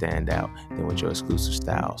way to stand out than with your exclusive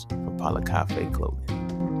styles from Cafe Clothing.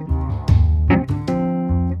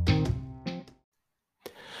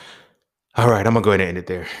 All right, I'm gonna go ahead and end it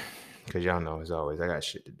there because y'all know, as always, I got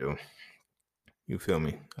shit to do. You feel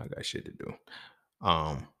me? I got shit to do.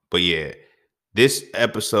 But yeah, this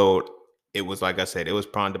episode, it was like I said, it was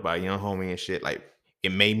prompted by a young homie and shit. Like,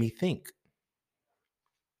 it made me think.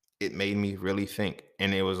 It made me really think,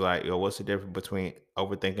 and it was like, yo, what's the difference between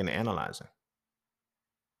overthinking and analyzing?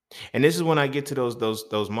 And this is when I get to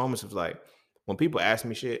those moments of like, when people ask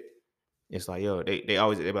me shit, it's like, yo, they be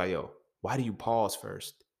like, yo, why do you pause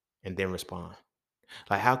first and then respond?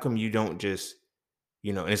 Like, how come you don't just,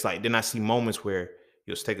 and it's like, then I see moments where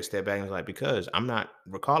you'll take a step back and it's like, because I'm not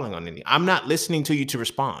recalling on any, I'm not listening to you to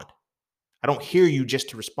respond. I don't hear you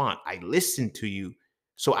just to respond. I listen to you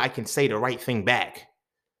so I can say the right thing back.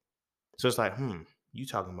 So it's like, you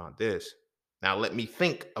talking about this. Now let me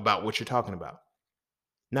think about what you're talking about.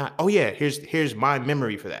 Not, oh yeah, here's my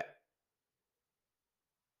memory for that.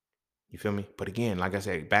 You feel me? But again, like I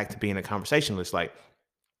said, back to being a conversationalist, like,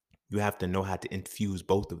 you have to know how to infuse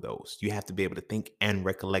both of those. You have to be able to think and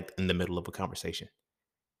recollect in the middle of a conversation.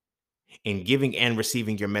 In giving and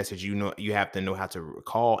receiving your message, you have to know how to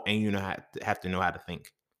recall, and have to know how to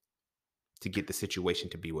think. to get the situation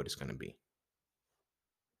to be what it's going to be.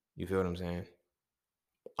 You feel what I'm saying?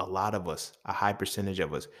 A lot of us, a high percentage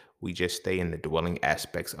of us, we just stay in the dwelling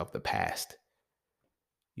aspects of the past.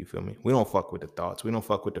 You feel me? We don't fuck with the thoughts. We don't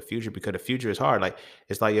fuck with the future because the future is hard. Like,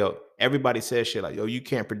 it's like, yo, everybody says shit like, yo, you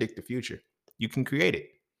can't predict the future. You can create it.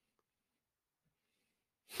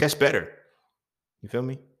 That's better. You feel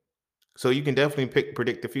me? So you can definitely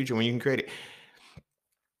predict the future when you can create it.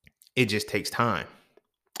 It just takes time.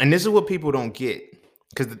 And this is what people don't get.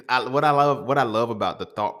 Because what I love about the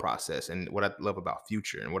thought process and what I love about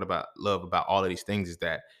future and love about all of these things is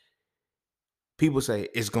that people say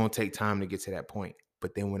it's gonna take time to get to that point.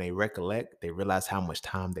 But then when they recollect, they realize how much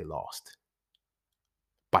time they lost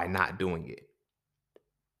by not doing it.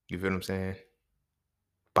 You feel what I'm saying?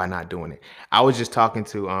 By not doing it. I was just talking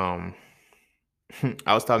to I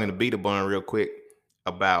was talking to Beat a Bun real quick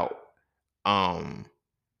about um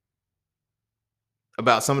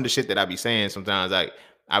about some of the shit that I be saying sometimes. Like,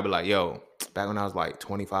 I be like, yo, back when I was like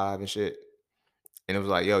 25 and shit. And it was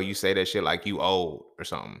like, yo, you say that shit like you old or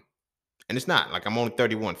something. And it's not. Like, I'm only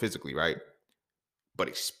 31 physically, right? But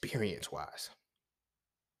experience wise,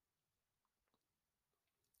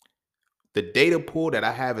 the data pool that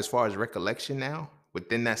I have as far as recollection now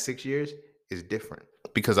within that 6 years is different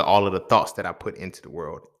because of all of the thoughts that I put into the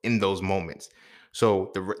world in those moments.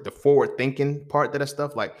 So the forward thinking part of that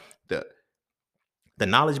stuff, like the the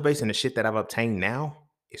knowledge base and the shit that I've obtained now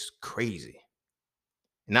is crazy.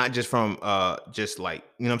 Not just from just like,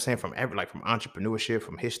 you know what I'm saying, from every, like, from entrepreneurship,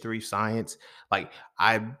 from history, science. Like,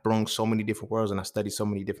 I brung so many different worlds and I studied so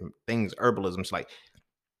many different things, herbalism. It's like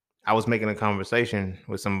I was making a conversation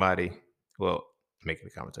with somebody. Well, making a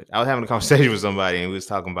conversation. I was having a conversation with somebody and we was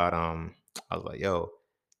talking about I was like, yo,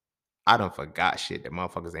 I done forgot shit that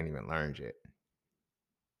motherfuckers ain't even learned yet.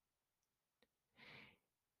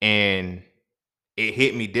 And it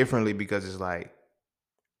hit me differently because it's like,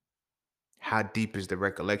 how deep is the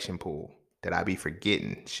recollection pool that I be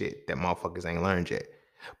forgetting shit that motherfuckers ain't learned yet?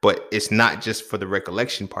 But it's not just for the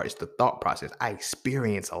recollection part, it's the thought process. I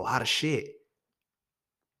experience a lot of shit.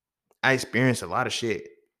 I experience a lot of shit.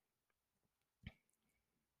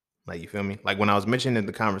 Like, you feel me? Like, when I was mentioning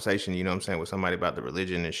the conversation, you know what I'm saying, with somebody about the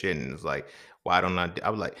religion and shit, and it's like, why don't I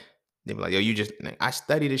was like, they be like, yo, I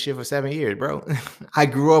studied this shit for 7 years, bro. I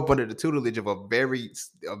grew up under the tutelage of a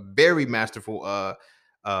very masterful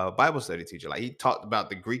Bible study teacher. Like, he talked about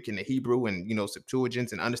the Greek and the Hebrew and, you know,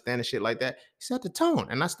 Septuagint and understanding shit like that. He set the tone.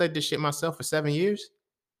 And I studied this shit myself for 7 years.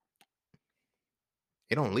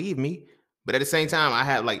 It don't leave me. But at the same time,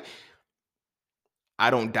 I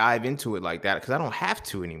don't dive into it like that because I don't have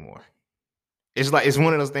to anymore. It's like, it's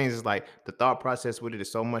one of those things. It's like the thought process with it is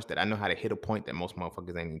so much that I know how to hit a point that most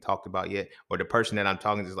motherfuckers ain't even talked about yet. Or the person that I'm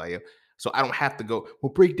talking to is like, so I don't have to go,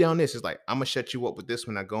 well, break down this. It's like, I'm gonna shut you up with this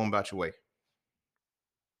when I go on about your way.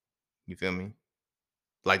 You feel me?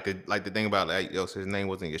 Like the thing about, like, yo, so his name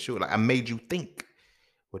wasn't Yeshua. Like, I made you think.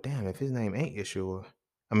 Well, damn, if his name ain't Yeshua,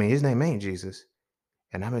 I mean, his name ain't Jesus.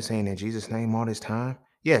 And I've been saying in Jesus' name all this time.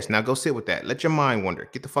 Yes, now go sit with that. Let your mind wander.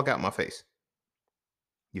 Get the fuck out my face.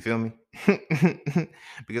 You feel me?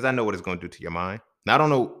 Because I know what it's going to do to your mind. Now, I don't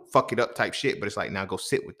know fuck it up type shit, but it's like, now go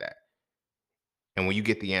sit with that. And when you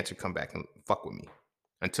get the answer, come back and fuck with me.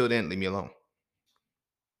 Until then, leave me alone.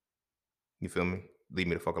 You feel me? Leave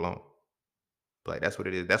me the fuck alone. Like, that's what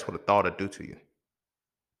it is. That's what a thought will do to you.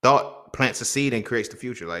 Thought plants a seed and creates the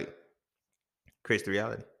future, like, creates the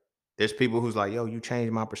reality. There's people who's like, yo, you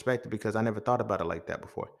changed my perspective because I never thought about it like that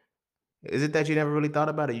before. Is it that you never really thought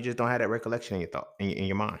about it? You just don't have that recollection in your thought, in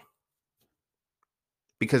your mind.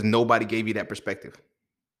 Because nobody gave you that perspective.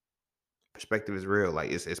 Perspective is real.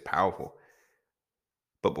 Like, it's powerful.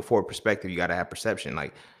 But before perspective, you got to have perception.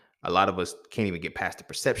 Like, a lot of us can't even get past the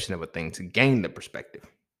perception of a thing to gain the perspective.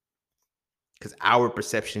 Because our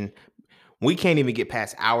perception, we can't even get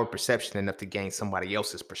past our perception enough to gain somebody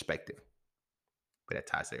else's perspective. But that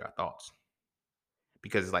ties to our thoughts.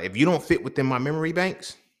 Because it's like, if you don't fit within my memory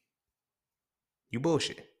banks, you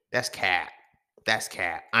bullshit. That's cat. That's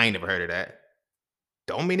cat. I ain't never heard of that.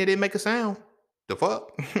 Don't mean it didn't make a sound. The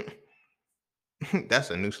fuck?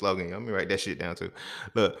 That's a new slogan. Let me write that shit down too.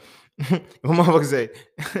 Look, if a motherfucker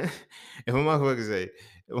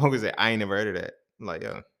say, I ain't never heard of that. I'm like,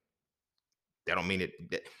 yo, that don't mean it.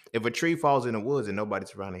 If a tree falls in the woods and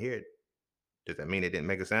nobody's around to hear it, does that mean it didn't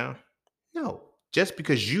make a sound? No. Just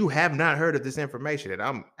because you have not heard of this information that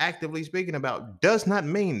I'm actively speaking about does not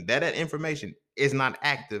mean that that information is not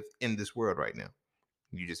active in this world right now.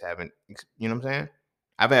 You just haven't, you know what I'm saying?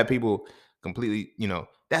 I've had people completely,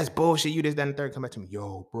 that's bullshit. You this, that, and the third come back to me.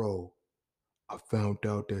 Yo, bro, I found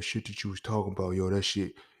out that shit that you was talking about. Yo, that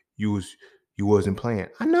shit you wasn't playing.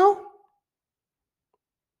 I know.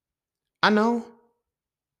 I know.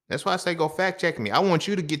 That's why I say go fact check me. I want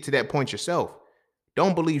you to get to that point yourself.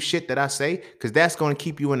 Don't believe shit that I say because that's going to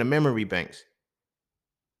keep you in the memory banks.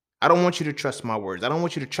 I don't want you to trust my words. I don't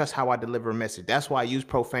want you to trust how I deliver a message. That's why I use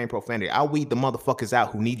profane profanity. I'll weed the motherfuckers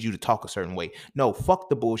out who need you to talk a certain way. No, fuck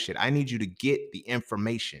the bullshit. I need you to get the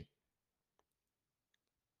information,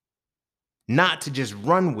 not to just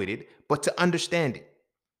run with it, but to understand it.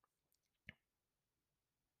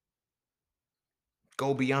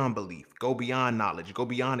 Go beyond belief, go beyond knowledge, go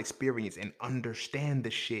beyond experience, and understand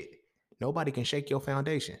the shit. Nobody can shake your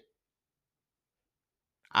foundation.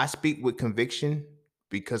 I speak with conviction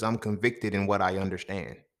because I'm convicted in what I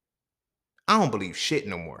understand. I don't believe shit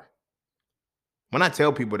no more. When I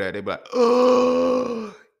tell people that, they be like,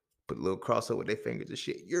 oh, put a little cross up with their fingers and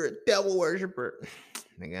shit. You're a devil worshiper.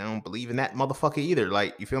 Nigga, I don't believe in that motherfucker either.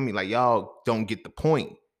 Like, you feel me? Like, y'all don't get the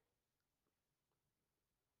point.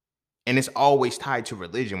 And it's always tied to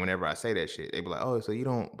religion whenever I say that shit. They be like, oh, so you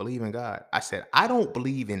don't believe in God? I said, I don't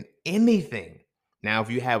believe in anything. Now, if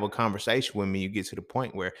you have a conversation with me, you get to the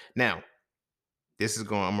point where, now, I'm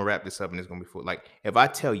gonna wrap this up and it's gonna be full. Like, if I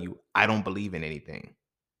tell you I don't believe in anything,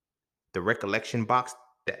 the recollection box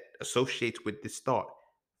that associates with this thought,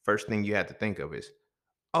 first thing you have to think of is,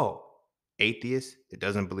 oh, atheist that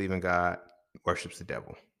doesn't believe in God worships the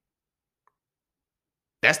devil.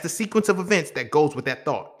 That's the sequence of events that goes with that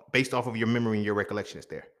thought based off of your memory and your recollection is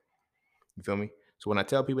there. You feel me? So when I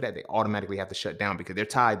tell people that, they automatically have to shut down because they're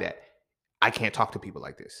tied that I can't talk to people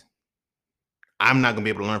like this. I'm not gonna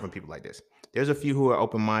be able to learn from people like this. There's a few who are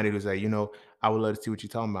open-minded who say, I would love to see what you're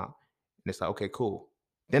talking about. And it's like, okay, cool.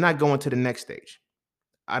 Then I go into the next stage.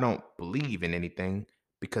 I don't believe in anything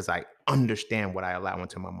because I understand what I allow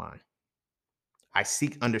into my mind. I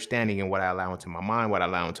seek understanding in what I allow into my mind, what I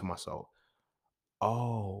allow into my soul.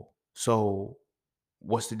 Oh, so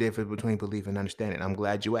what's the difference between belief and understanding? I'm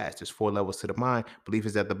glad you asked. There's four levels to the mind. Belief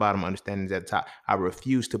is at the bottom, understanding is at the top. I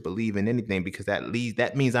refuse to believe in anything because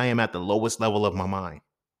that means I am at the lowest level of my mind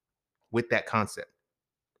with that concept.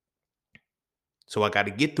 So I got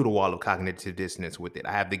to get through the wall of cognitive dissonance with it.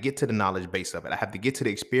 I have to get to the knowledge base of it. I have to get to the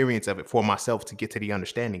experience of it for myself to get to the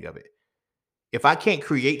understanding of it. If I can't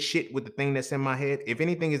create shit with the thing that's in my head, if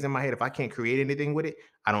anything is in my head, if I can't create anything with it,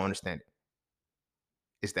 I don't understand it.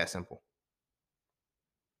 It's that simple.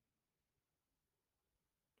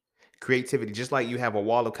 Creativity, just like you have a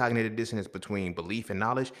wall of cognitive dissonance between belief and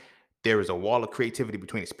knowledge, there is a wall of creativity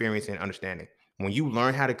between experience and understanding. When you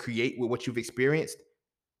learn how to create with what you've experienced,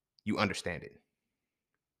 you understand it.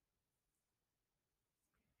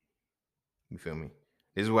 You feel me?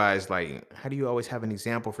 This is why it's like, how do you always have an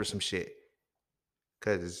example for some shit?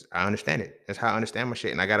 Because I understand it. That's how I understand my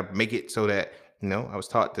shit. And I got to make it so that, I was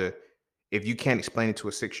taught to, if you can't explain it to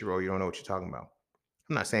a 6-year-old, you don't know what you're talking about.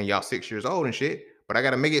 I'm not saying y'all 6 years old and shit, but I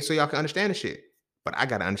got to make it so y'all can understand the shit. But I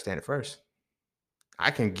got to understand it first. I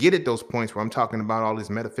can get at those points where I'm talking about all this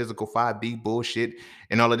metaphysical 5D bullshit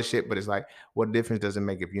and all of this shit, but it's like, what difference does it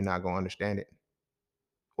make if you're not going to understand it?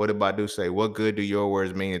 What did Badu say? What good do your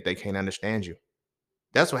words mean if they can't understand you?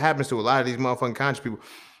 That's what happens to a lot of these motherfucking conscious people.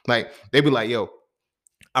 Like, they be like, yo,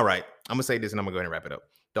 all right, I'm going to say this and I'm going to go ahead and wrap it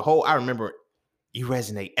up. I remember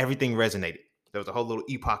everything resonated. There was a whole little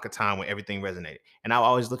epoch of time when everything resonated. And I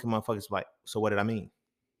always look at motherfuckers like, so what did I mean?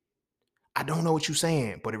 I don't know what you're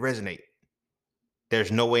saying, but it resonated.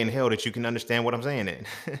 There's no way in hell that you can understand what I'm saying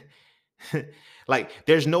then. Like,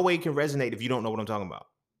 there's no way it can resonate if you don't know what I'm talking about.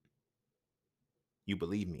 You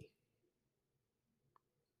believe me.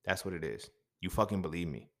 That's what it is. You fucking believe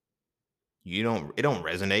me. It don't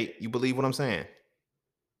resonate. You believe what I'm saying.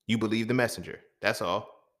 You believe the messenger. That's all.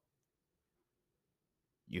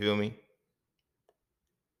 You feel me?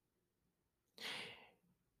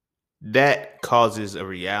 That causes a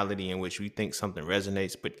reality in which we think something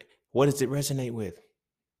resonates, but what does it resonate with?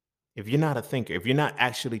 If you're not a thinker, if you're not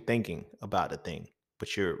actually thinking about a thing,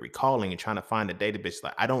 but you're recalling and trying to find a database,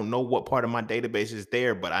 like, I don't know what part of my database is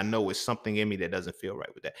there, but I know it's something in me that doesn't feel right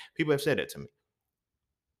with that. People have said that to me.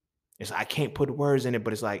 It's like, I can't put words in it,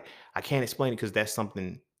 but it's like, I can't explain it because that's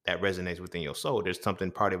something that resonates within your soul. There's something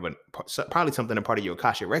probably something a part of your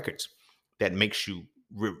Akashic records that makes you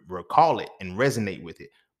recall it and resonate with it.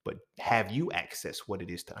 But have you access what it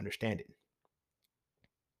is to understand it?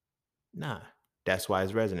 Nah. That's why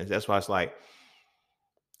it's resonance. That's why it's like,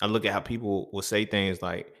 I look at how people will say things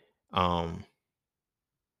like, um,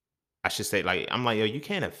 I should say, like, I'm like, yo, you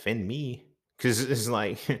can't offend me. Cause it's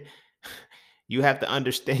like, you have to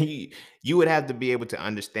understand, you would have to be able to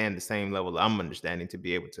understand the same level I'm understanding to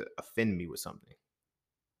be able to offend me with something.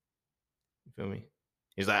 You feel me?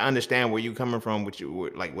 It's like, I understand where you coming from, with you,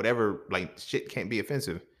 like, whatever, like, shit can't be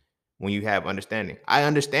offensive. when you have understanding. I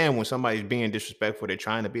understand when somebody's being disrespectful, they're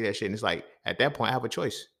trying to be that shit. And it's like, at that point, I have a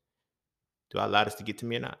choice. Do I allow this to get to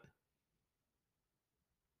me or not?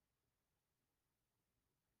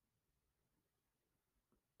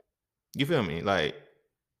 You feel me? Like,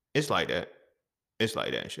 it's like that. It's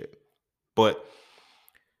like that and shit. But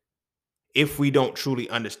if we don't truly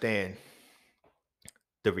understand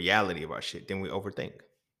the reality of our shit, then we overthink.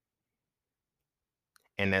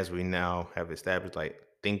 And as we now have established, like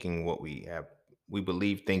thinking what we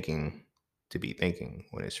believe thinking to be thinking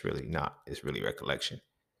when it's really not. It's really recollection.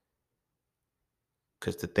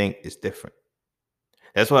 Because to think is different.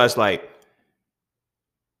 That's why it's like,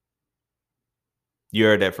 you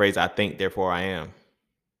heard that phrase, I think, therefore I am.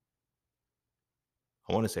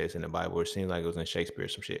 I want to say it's in the Bible. It seems like it was in Shakespeare or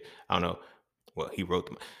some shit. I don't know. Well, he wrote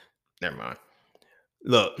them. Never mind.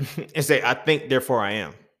 Look, and say, I think, therefore I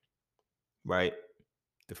am. Right?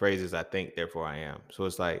 The phrase is, I think, therefore I am. So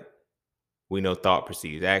it's like, we know thought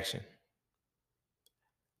precedes action,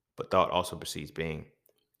 but thought also precedes being.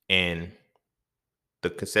 And the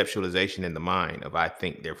conceptualization in the mind of I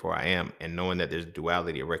think, therefore I am, and knowing that there's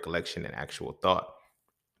duality of recollection and actual thought,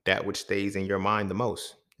 that which stays in your mind the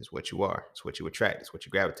most is what you are. It's what you attract. It's what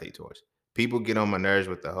you gravitate towards. People get on my nerves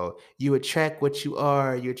with the whole, you attract what you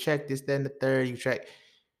are, you attract this, that, and the third,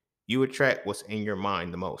 you attract what's in your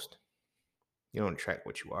mind the most. You don't attract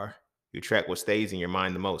what you are. You attract what stays in your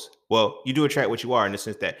mind the most. Well, you do attract what you are in the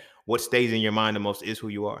sense that what stays in your mind the most is who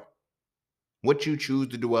you are. What you choose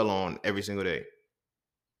to dwell on every single day.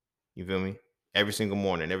 You feel me? Every single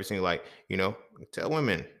morning, every single tell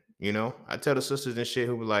women, I tell the sisters and shit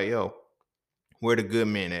who be like, yo, where the good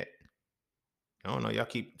men at? I don't know. Y'all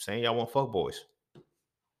keep saying y'all want fuck boys.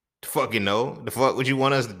 The fucking no. The fuck what you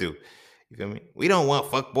want us to do? You feel me? We don't want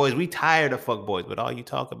fuck boys. We tired of fuck boys, but all you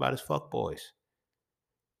talk about is fuck boys.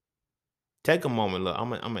 Take a moment. Look, I'm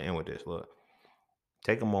gonna end with this. Look,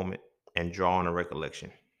 take a moment and draw on a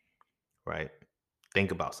recollection. Right?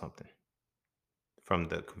 Think about something from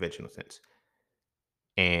the conventional sense,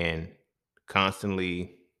 and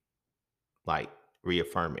constantly like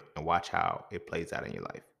reaffirm it and watch how it plays out in your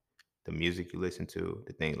life. The music you listen to,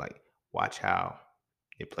 the things like watch how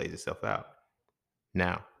it plays itself out.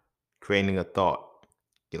 Now, creating a thought,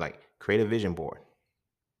 you like create a vision board.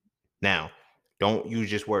 Now, don't use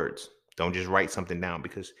just words. Don't just write something down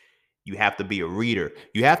because you have to be a reader.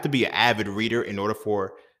 You have to be an avid reader in order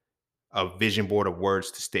for a vision board of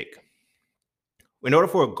words to stick. In order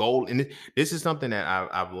for a goal, and this is something that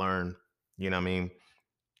I've learned, you know what I mean,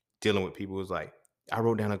 dealing with people who's like, I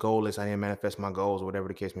wrote down a goal list, I didn't manifest my goals, or whatever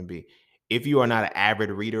the case may be. If you are not an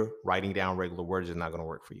avid reader, writing down regular words is not going to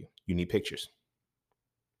work for you. You need pictures.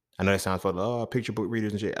 I know that sounds funny. Oh, picture book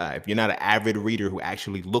readers and shit. If you're not an avid reader who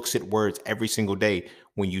actually looks at words every single day,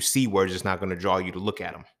 when you see words, it's not going to draw you to look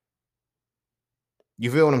at them.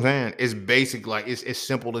 You feel what I'm saying? It's basic, like it's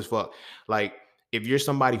simple as fuck. Like if you're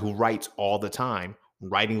somebody who writes all the time,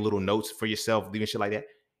 writing little notes for yourself, leaving shit like that,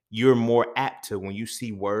 you're more apt to when you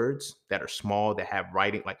see words that are small that have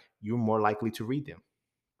writing, like you're more likely to read them.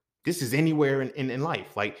 This is anywhere in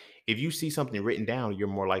life. Like if you see something written down, you're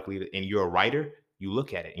more likely to, and you're a writer, you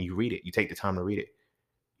look at it and you read it. You take the time to read it.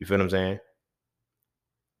 You feel what I'm saying?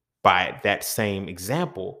 By that same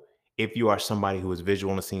example, if you are somebody who is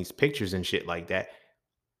visual and sees pictures and shit like that,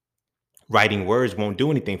 writing words won't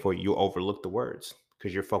do anything for you. You'll overlook the words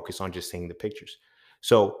because you're focused on just seeing the pictures.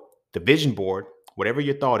 So the vision board, whatever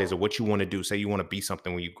your thought is or what you want to do, say you want to be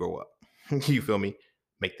something when you grow up. You feel me?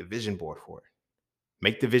 Make the vision board for it.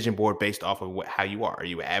 Make the vision board based off of how you are. Are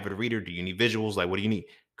you an avid reader? Do you need visuals? Like, what do you need?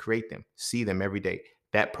 Create them. See them every day.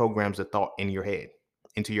 That programs the thought in your head,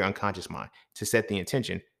 into your unconscious mind, to set the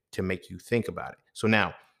intention to make you think about it. So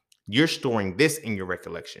now you're storing this in your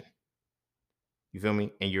recollection. You feel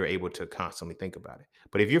me? And you're able to constantly think about it.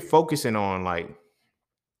 But if you're focusing on like,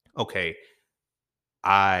 okay,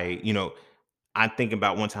 I'm thinking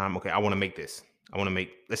about one time, okay, I want to make this. I want to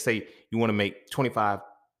make, let's say you want to make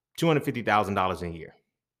 $250,000 a year,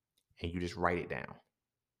 and you just write it down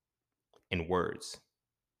in words,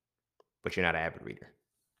 but you're not an avid reader.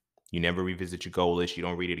 You never revisit your goal list. You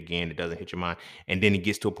don't read it again. It doesn't hit your mind. And then it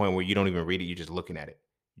gets to a point where you don't even read it. You're just looking at it.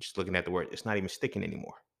 You're just looking at the word. It's not even sticking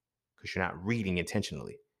anymore because you're not reading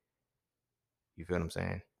intentionally. You feel what I'm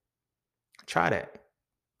saying? Try that.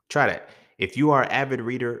 Try that. If you are an avid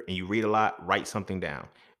reader and you read a lot, write something down.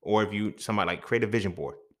 Or if you somebody like create a vision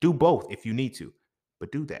board, do both if you need to,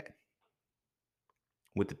 but do that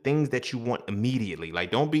with the things that you want immediately.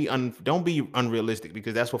 Like don't be unrealistic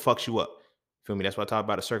because that's what fucks you up. Feel me? That's why I talk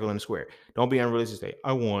about a circle and a square. Don't be unrealistic. Say,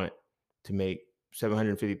 I want to make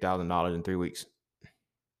 $750,000 in 3 weeks.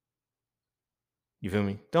 You feel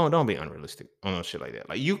me? Don't be unrealistic on no shit like that.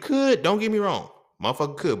 Like you could, don't get me wrong.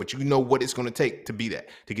 Motherfucker could, but you know what it's gonna take to be that,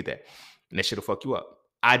 to get that. And that shit'll fuck you up.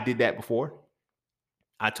 I did that before.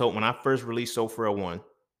 I told when I first released So Frail 1,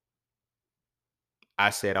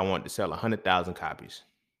 I said I wanted to sell 100,000 copies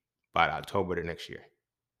by October the next year.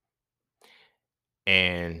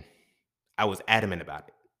 And I was adamant about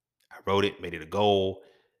it. I wrote it, made it a goal.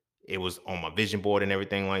 It was on my vision board and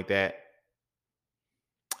everything like that.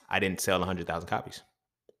 I didn't sell 100,000 copies.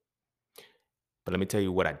 But let me tell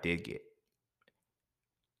you what I did get.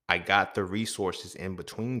 I got the resources in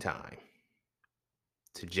between time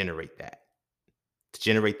to generate that, to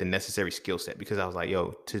generate the necessary skill set. Because I was like,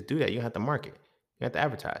 yo, to do that, you have to market, you have to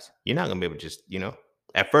advertise. You're not gonna be able to just,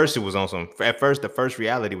 At first, it was on some. At first, the first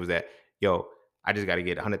reality was that, yo, I just got to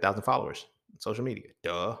get 100,000 followers on social media.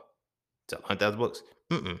 Duh, sell 100,000 books.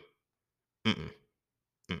 Mm-mm, mm-mm,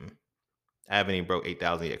 mm-mm. I haven't even broke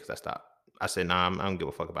 8,000 yet because I stopped. I said, nah, I don't give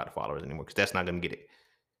a fuck about the followers anymore because that's not gonna get it.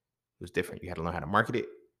 It was different. You had to learn how to market it.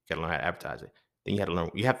 You got to learn how to advertise it. Then you had to learn.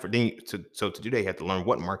 You have for then to do that. You have to learn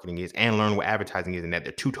what marketing is and learn what advertising is, and that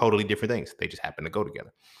they're two totally different things. They just happen to go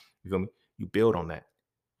together. You feel me? You build on that.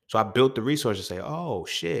 So I built the resources to say, oh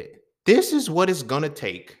shit, this is what it's gonna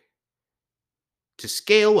take to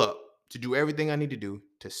scale up to do everything I need to do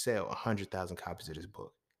to sell 100,000 copies of this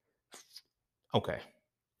book. Okay,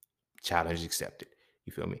 challenge accepted.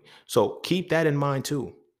 You feel me? So keep that in mind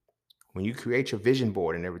too. When you create your vision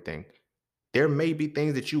board and everything, there may be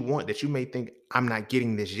things that you want that you may think, I'm not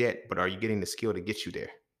getting this yet, but are you getting the skill to get you there?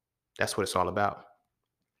 That's what it's all about.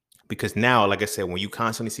 Because now, like I said, when you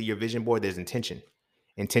constantly see your vision board, there's intention.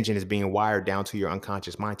 Intention is being wired down to your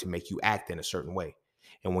unconscious mind to make you act in a certain way.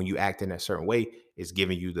 And when you act in a certain way, it's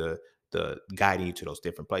giving you the guiding you to those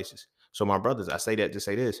different places. So my brothers, I say that to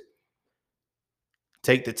say this.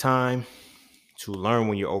 Take the time to learn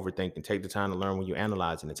when you're overthinking. Take the time to learn when you're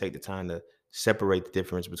analyzing, and take the time to separate the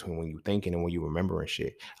difference between when you're thinking and when you're remembering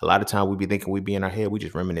shit. A lot of time we be thinking, we be in our head, we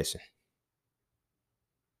just reminiscing.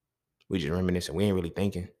 We just reminiscing. We ain't really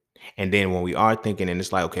thinking. And then when we are thinking, and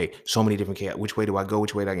it's like, okay, so many different chaos. Which way do I go?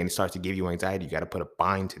 Which way do I go? And it starts to give you anxiety. You got to put a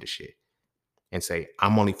bind to the shit and say,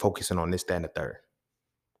 I'm only focusing on this, that, and the third.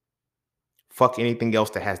 Fuck anything else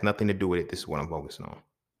that has nothing to do with it. This is what I'm focusing on.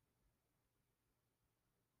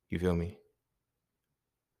 You feel me?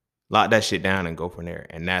 Lock that shit down and go from there.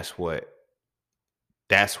 And that's what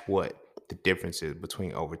the difference is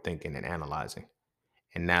between overthinking and analyzing.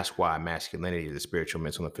 And that's why masculinity is a spiritual,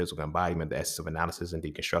 mental, and physical embodiment, the essence of analysis and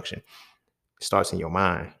deconstruction. It starts in your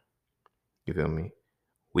mind. You feel me?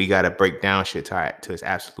 We got to break down shit to its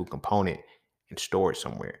absolute component and store it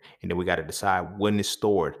somewhere. And then we got to decide when it's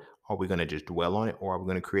stored. Are we going to just dwell on it, or are we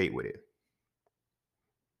going to create with it?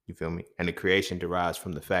 You feel me? And the creation derives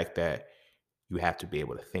from the fact that you have to be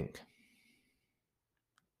able to think.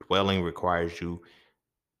 Dwelling requires you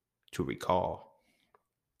to recall.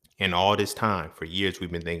 And all this time, for years,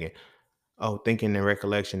 we've been thinking, oh, thinking and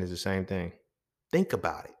recollection is the same thing. Think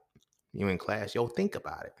about it. You in class, yo, think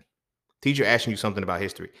about it. Teacher asking you something about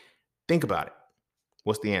history. Think about it.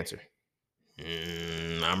 What's the answer?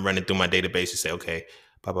 I'm running through my database to say, okay,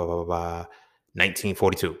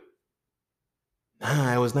 1942.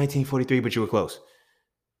 It was 1943, but you were close.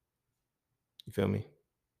 You feel me?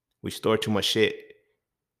 We store too much shit.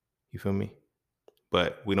 You feel me?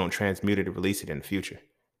 But we don't transmute it or release it in the future.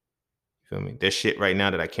 You feel me? There's shit right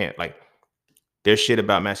now that I can't, like, there's shit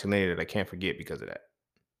about masculinity that I can't forget because of that.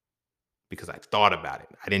 Because I thought about it.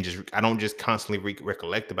 I don't just constantly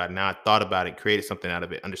recollect about it. Now I thought about it, created something out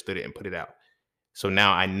of it, understood it, and put it out. So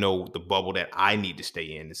now I know the bubble that I need to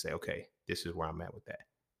stay in to say, okay, this is where I'm at with that.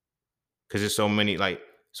 Because there's so many, like,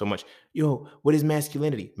 so much, yo, what is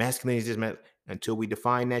masculinity? Masculinity is just until we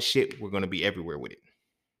define that shit, we're going to be everywhere with it.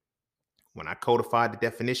 When I codified the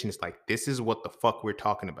definition, it's like, this is what the fuck we're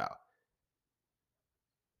talking about.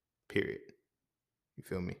 Period. You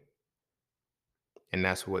feel me? And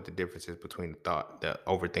that's what the difference is between the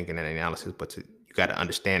overthinking and analysis. But you got to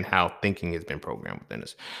understand how thinking has been programmed within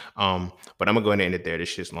us. But I'm gonna go ahead and end it there. This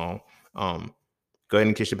shit's long. Go ahead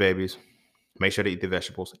and kiss your babies. Make sure to eat the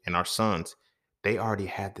vegetables. And our sons, they already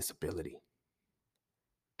have this ability.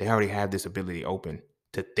 They already have this ability open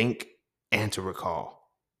to think and to recall.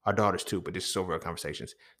 Our daughters too, but this is over our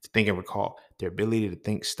conversations. To think and recall. Their ability to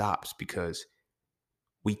think stops because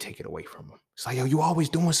we take it away from them. It's like, yo, you always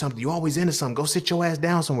doing something. You always into something. Go sit your ass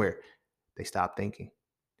down somewhere. They stop thinking.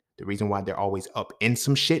 The reason why they're always up in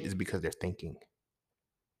some shit is because they're thinking.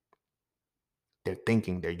 They're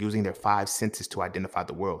thinking. They're using their five senses to identify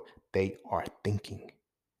the world. They are thinking.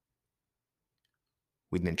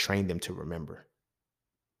 We then train them to remember.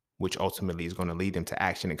 which ultimately is going to lead them to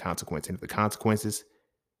action and consequence. And if the consequences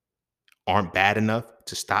aren't bad enough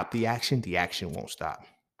to stop the action won't stop.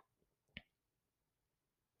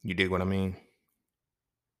 You dig what I mean?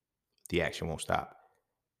 The action won't stop.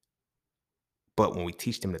 But when we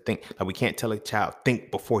teach them to think, like we can't tell a child,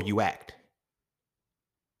 think before you act.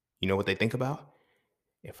 You know what they think about?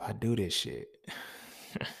 If I do this shit,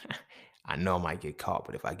 I know I might get caught.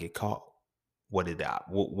 But if I get caught, what is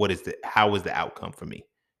the how is the outcome for me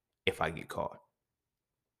if I get caught?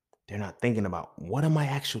 They're not thinking about what am I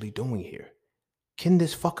actually doing here? Can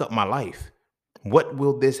this fuck up my life? What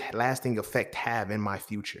will this lasting effect have in my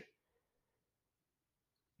future?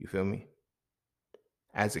 You feel me?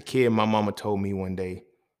 As a kid, my mama told me one day,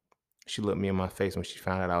 she looked me in my face when she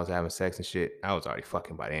found out I was having sex and shit. I was already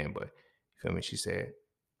fucking by then, but you feel me? She said,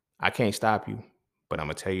 I can't stop you, but I'm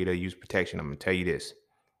gonna tell you to use protection. I'm gonna tell you this.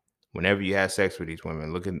 Whenever you have sex with these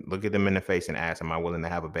women, look at them in the face and ask, am I willing to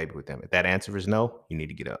have a baby with them? If that answer is no, you need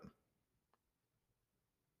to get up.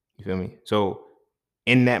 You feel me? So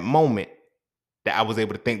in that moment that I was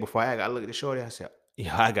able to think before I looked at the shorty, I said,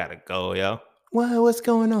 yo, I gotta go, yo. What's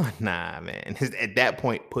going on? Nah, man. At that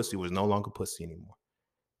point, pussy was no longer pussy anymore.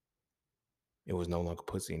 It was no longer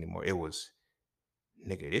pussy anymore. It was,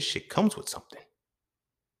 nigga, this shit comes with something.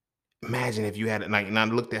 Imagine if you had it, like, and I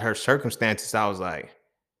looked at her circumstances, I was like,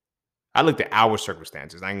 I looked at our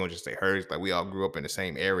circumstances. I ain't gonna just say hers. Like we all grew up in the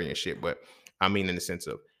same area and shit. But I mean, in the sense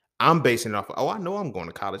of I'm basing it off of, oh, I know I'm going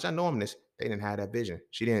to college. I know I'm this. They didn't have that vision.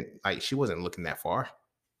 She didn't like, she wasn't looking that far.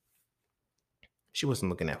 She wasn't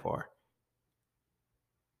looking that far.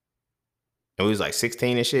 And we was like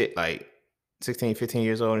 16 and shit, like 16, 15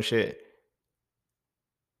 years old and shit.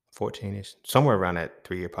 14-ish, somewhere around that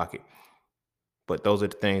 3-year pocket. But those are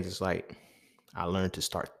the things, it's like I learned to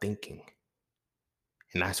start thinking.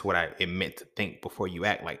 And that's what it meant to think before you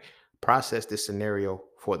act. Like process this scenario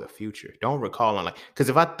for the future. Don't recall on like, because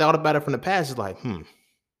if I thought about it from the past, it's like,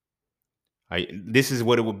 this is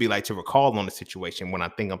what it would be like to recall on the situation. When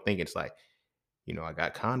I'm thinking, it's like, I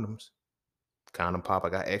got condoms, condom pop. I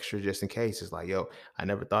got extra just in case. It's like, yo, I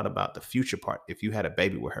never thought about the future part. If you had a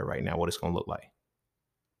baby with her right now, what it's gonna look like,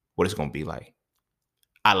 what it's gonna be like.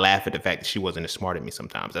 I laugh at the fact that she wasn't as smart as me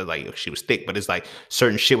sometimes. I was like, she was thick, but it's like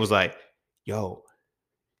certain shit was like, yo,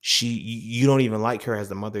 you don't even like her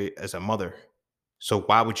as a mother. So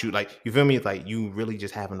why would you like, you feel me? It's like you really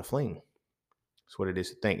just having a fling. That's what it is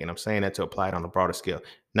to think. And I'm saying that to apply it on a broader scale,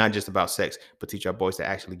 not just about sex, but teach our boys to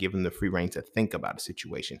actually give them the free reign to think about a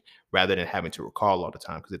situation rather than having to recall all the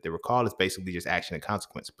time. Because if they recall, it's basically just action and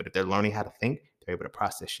consequence. But if they're learning how to think, they're able to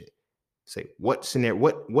process shit. Say, what scenario,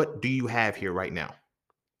 what do you have here right now?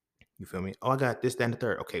 You feel me? Oh, I got this, that, and the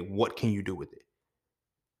third. Okay, what can you do with it?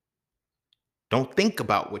 Don't think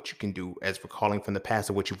about what you can do as recalling from the past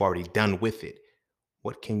or what you've already done with it.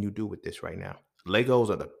 What can you do with this right now? Legos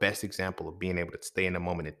are the best example of being able to stay in the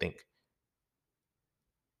moment and think.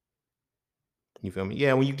 You feel me?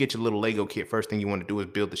 Yeah, when you get your little Lego kit, first thing you want to do is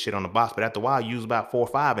build the shit on the box. But after a while, you use about 4 or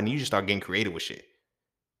 5 and you just start getting creative with shit.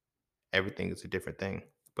 Everything is a different thing,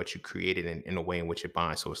 but you create it in a way in which it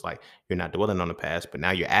binds. So it's like you're not dwelling on the past, but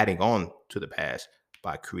now you're adding on to the past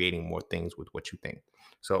by creating more things with what you think.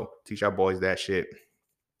 So teach our boys that shit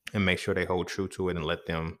and make sure they hold true to it and let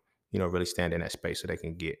them, really stand in that space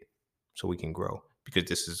so we can grow. Because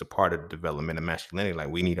this is a part of the development of masculinity. Like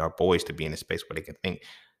we need our boys to be in a space where they can think.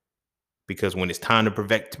 Because when it's time to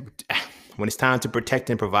when it's time to protect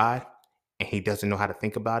and provide, and he doesn't know how to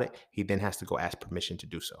think about it, he then has to go ask permission to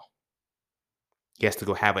do so. He has to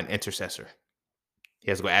go have an intercessor.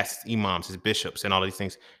 He has to go ask his imams, his bishops, and all these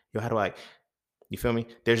things. How do I, you feel me?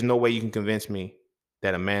 There's no way you can convince me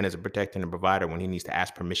that a man is a protector and a provider when he needs to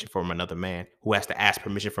ask permission from another man who has to ask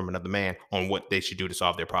permission from another man on what they should do to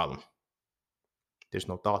solve their problem. There's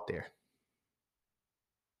no thought there.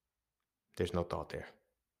 There's no thought there.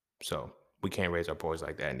 So we can't raise our boys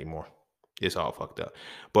like that anymore. It's all fucked up.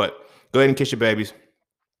 But go ahead and kiss your babies.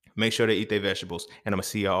 Make sure they eat their vegetables. And I'm going to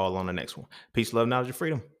see y'all on the next one. Peace, love, knowledge, and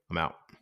freedom. I'm out.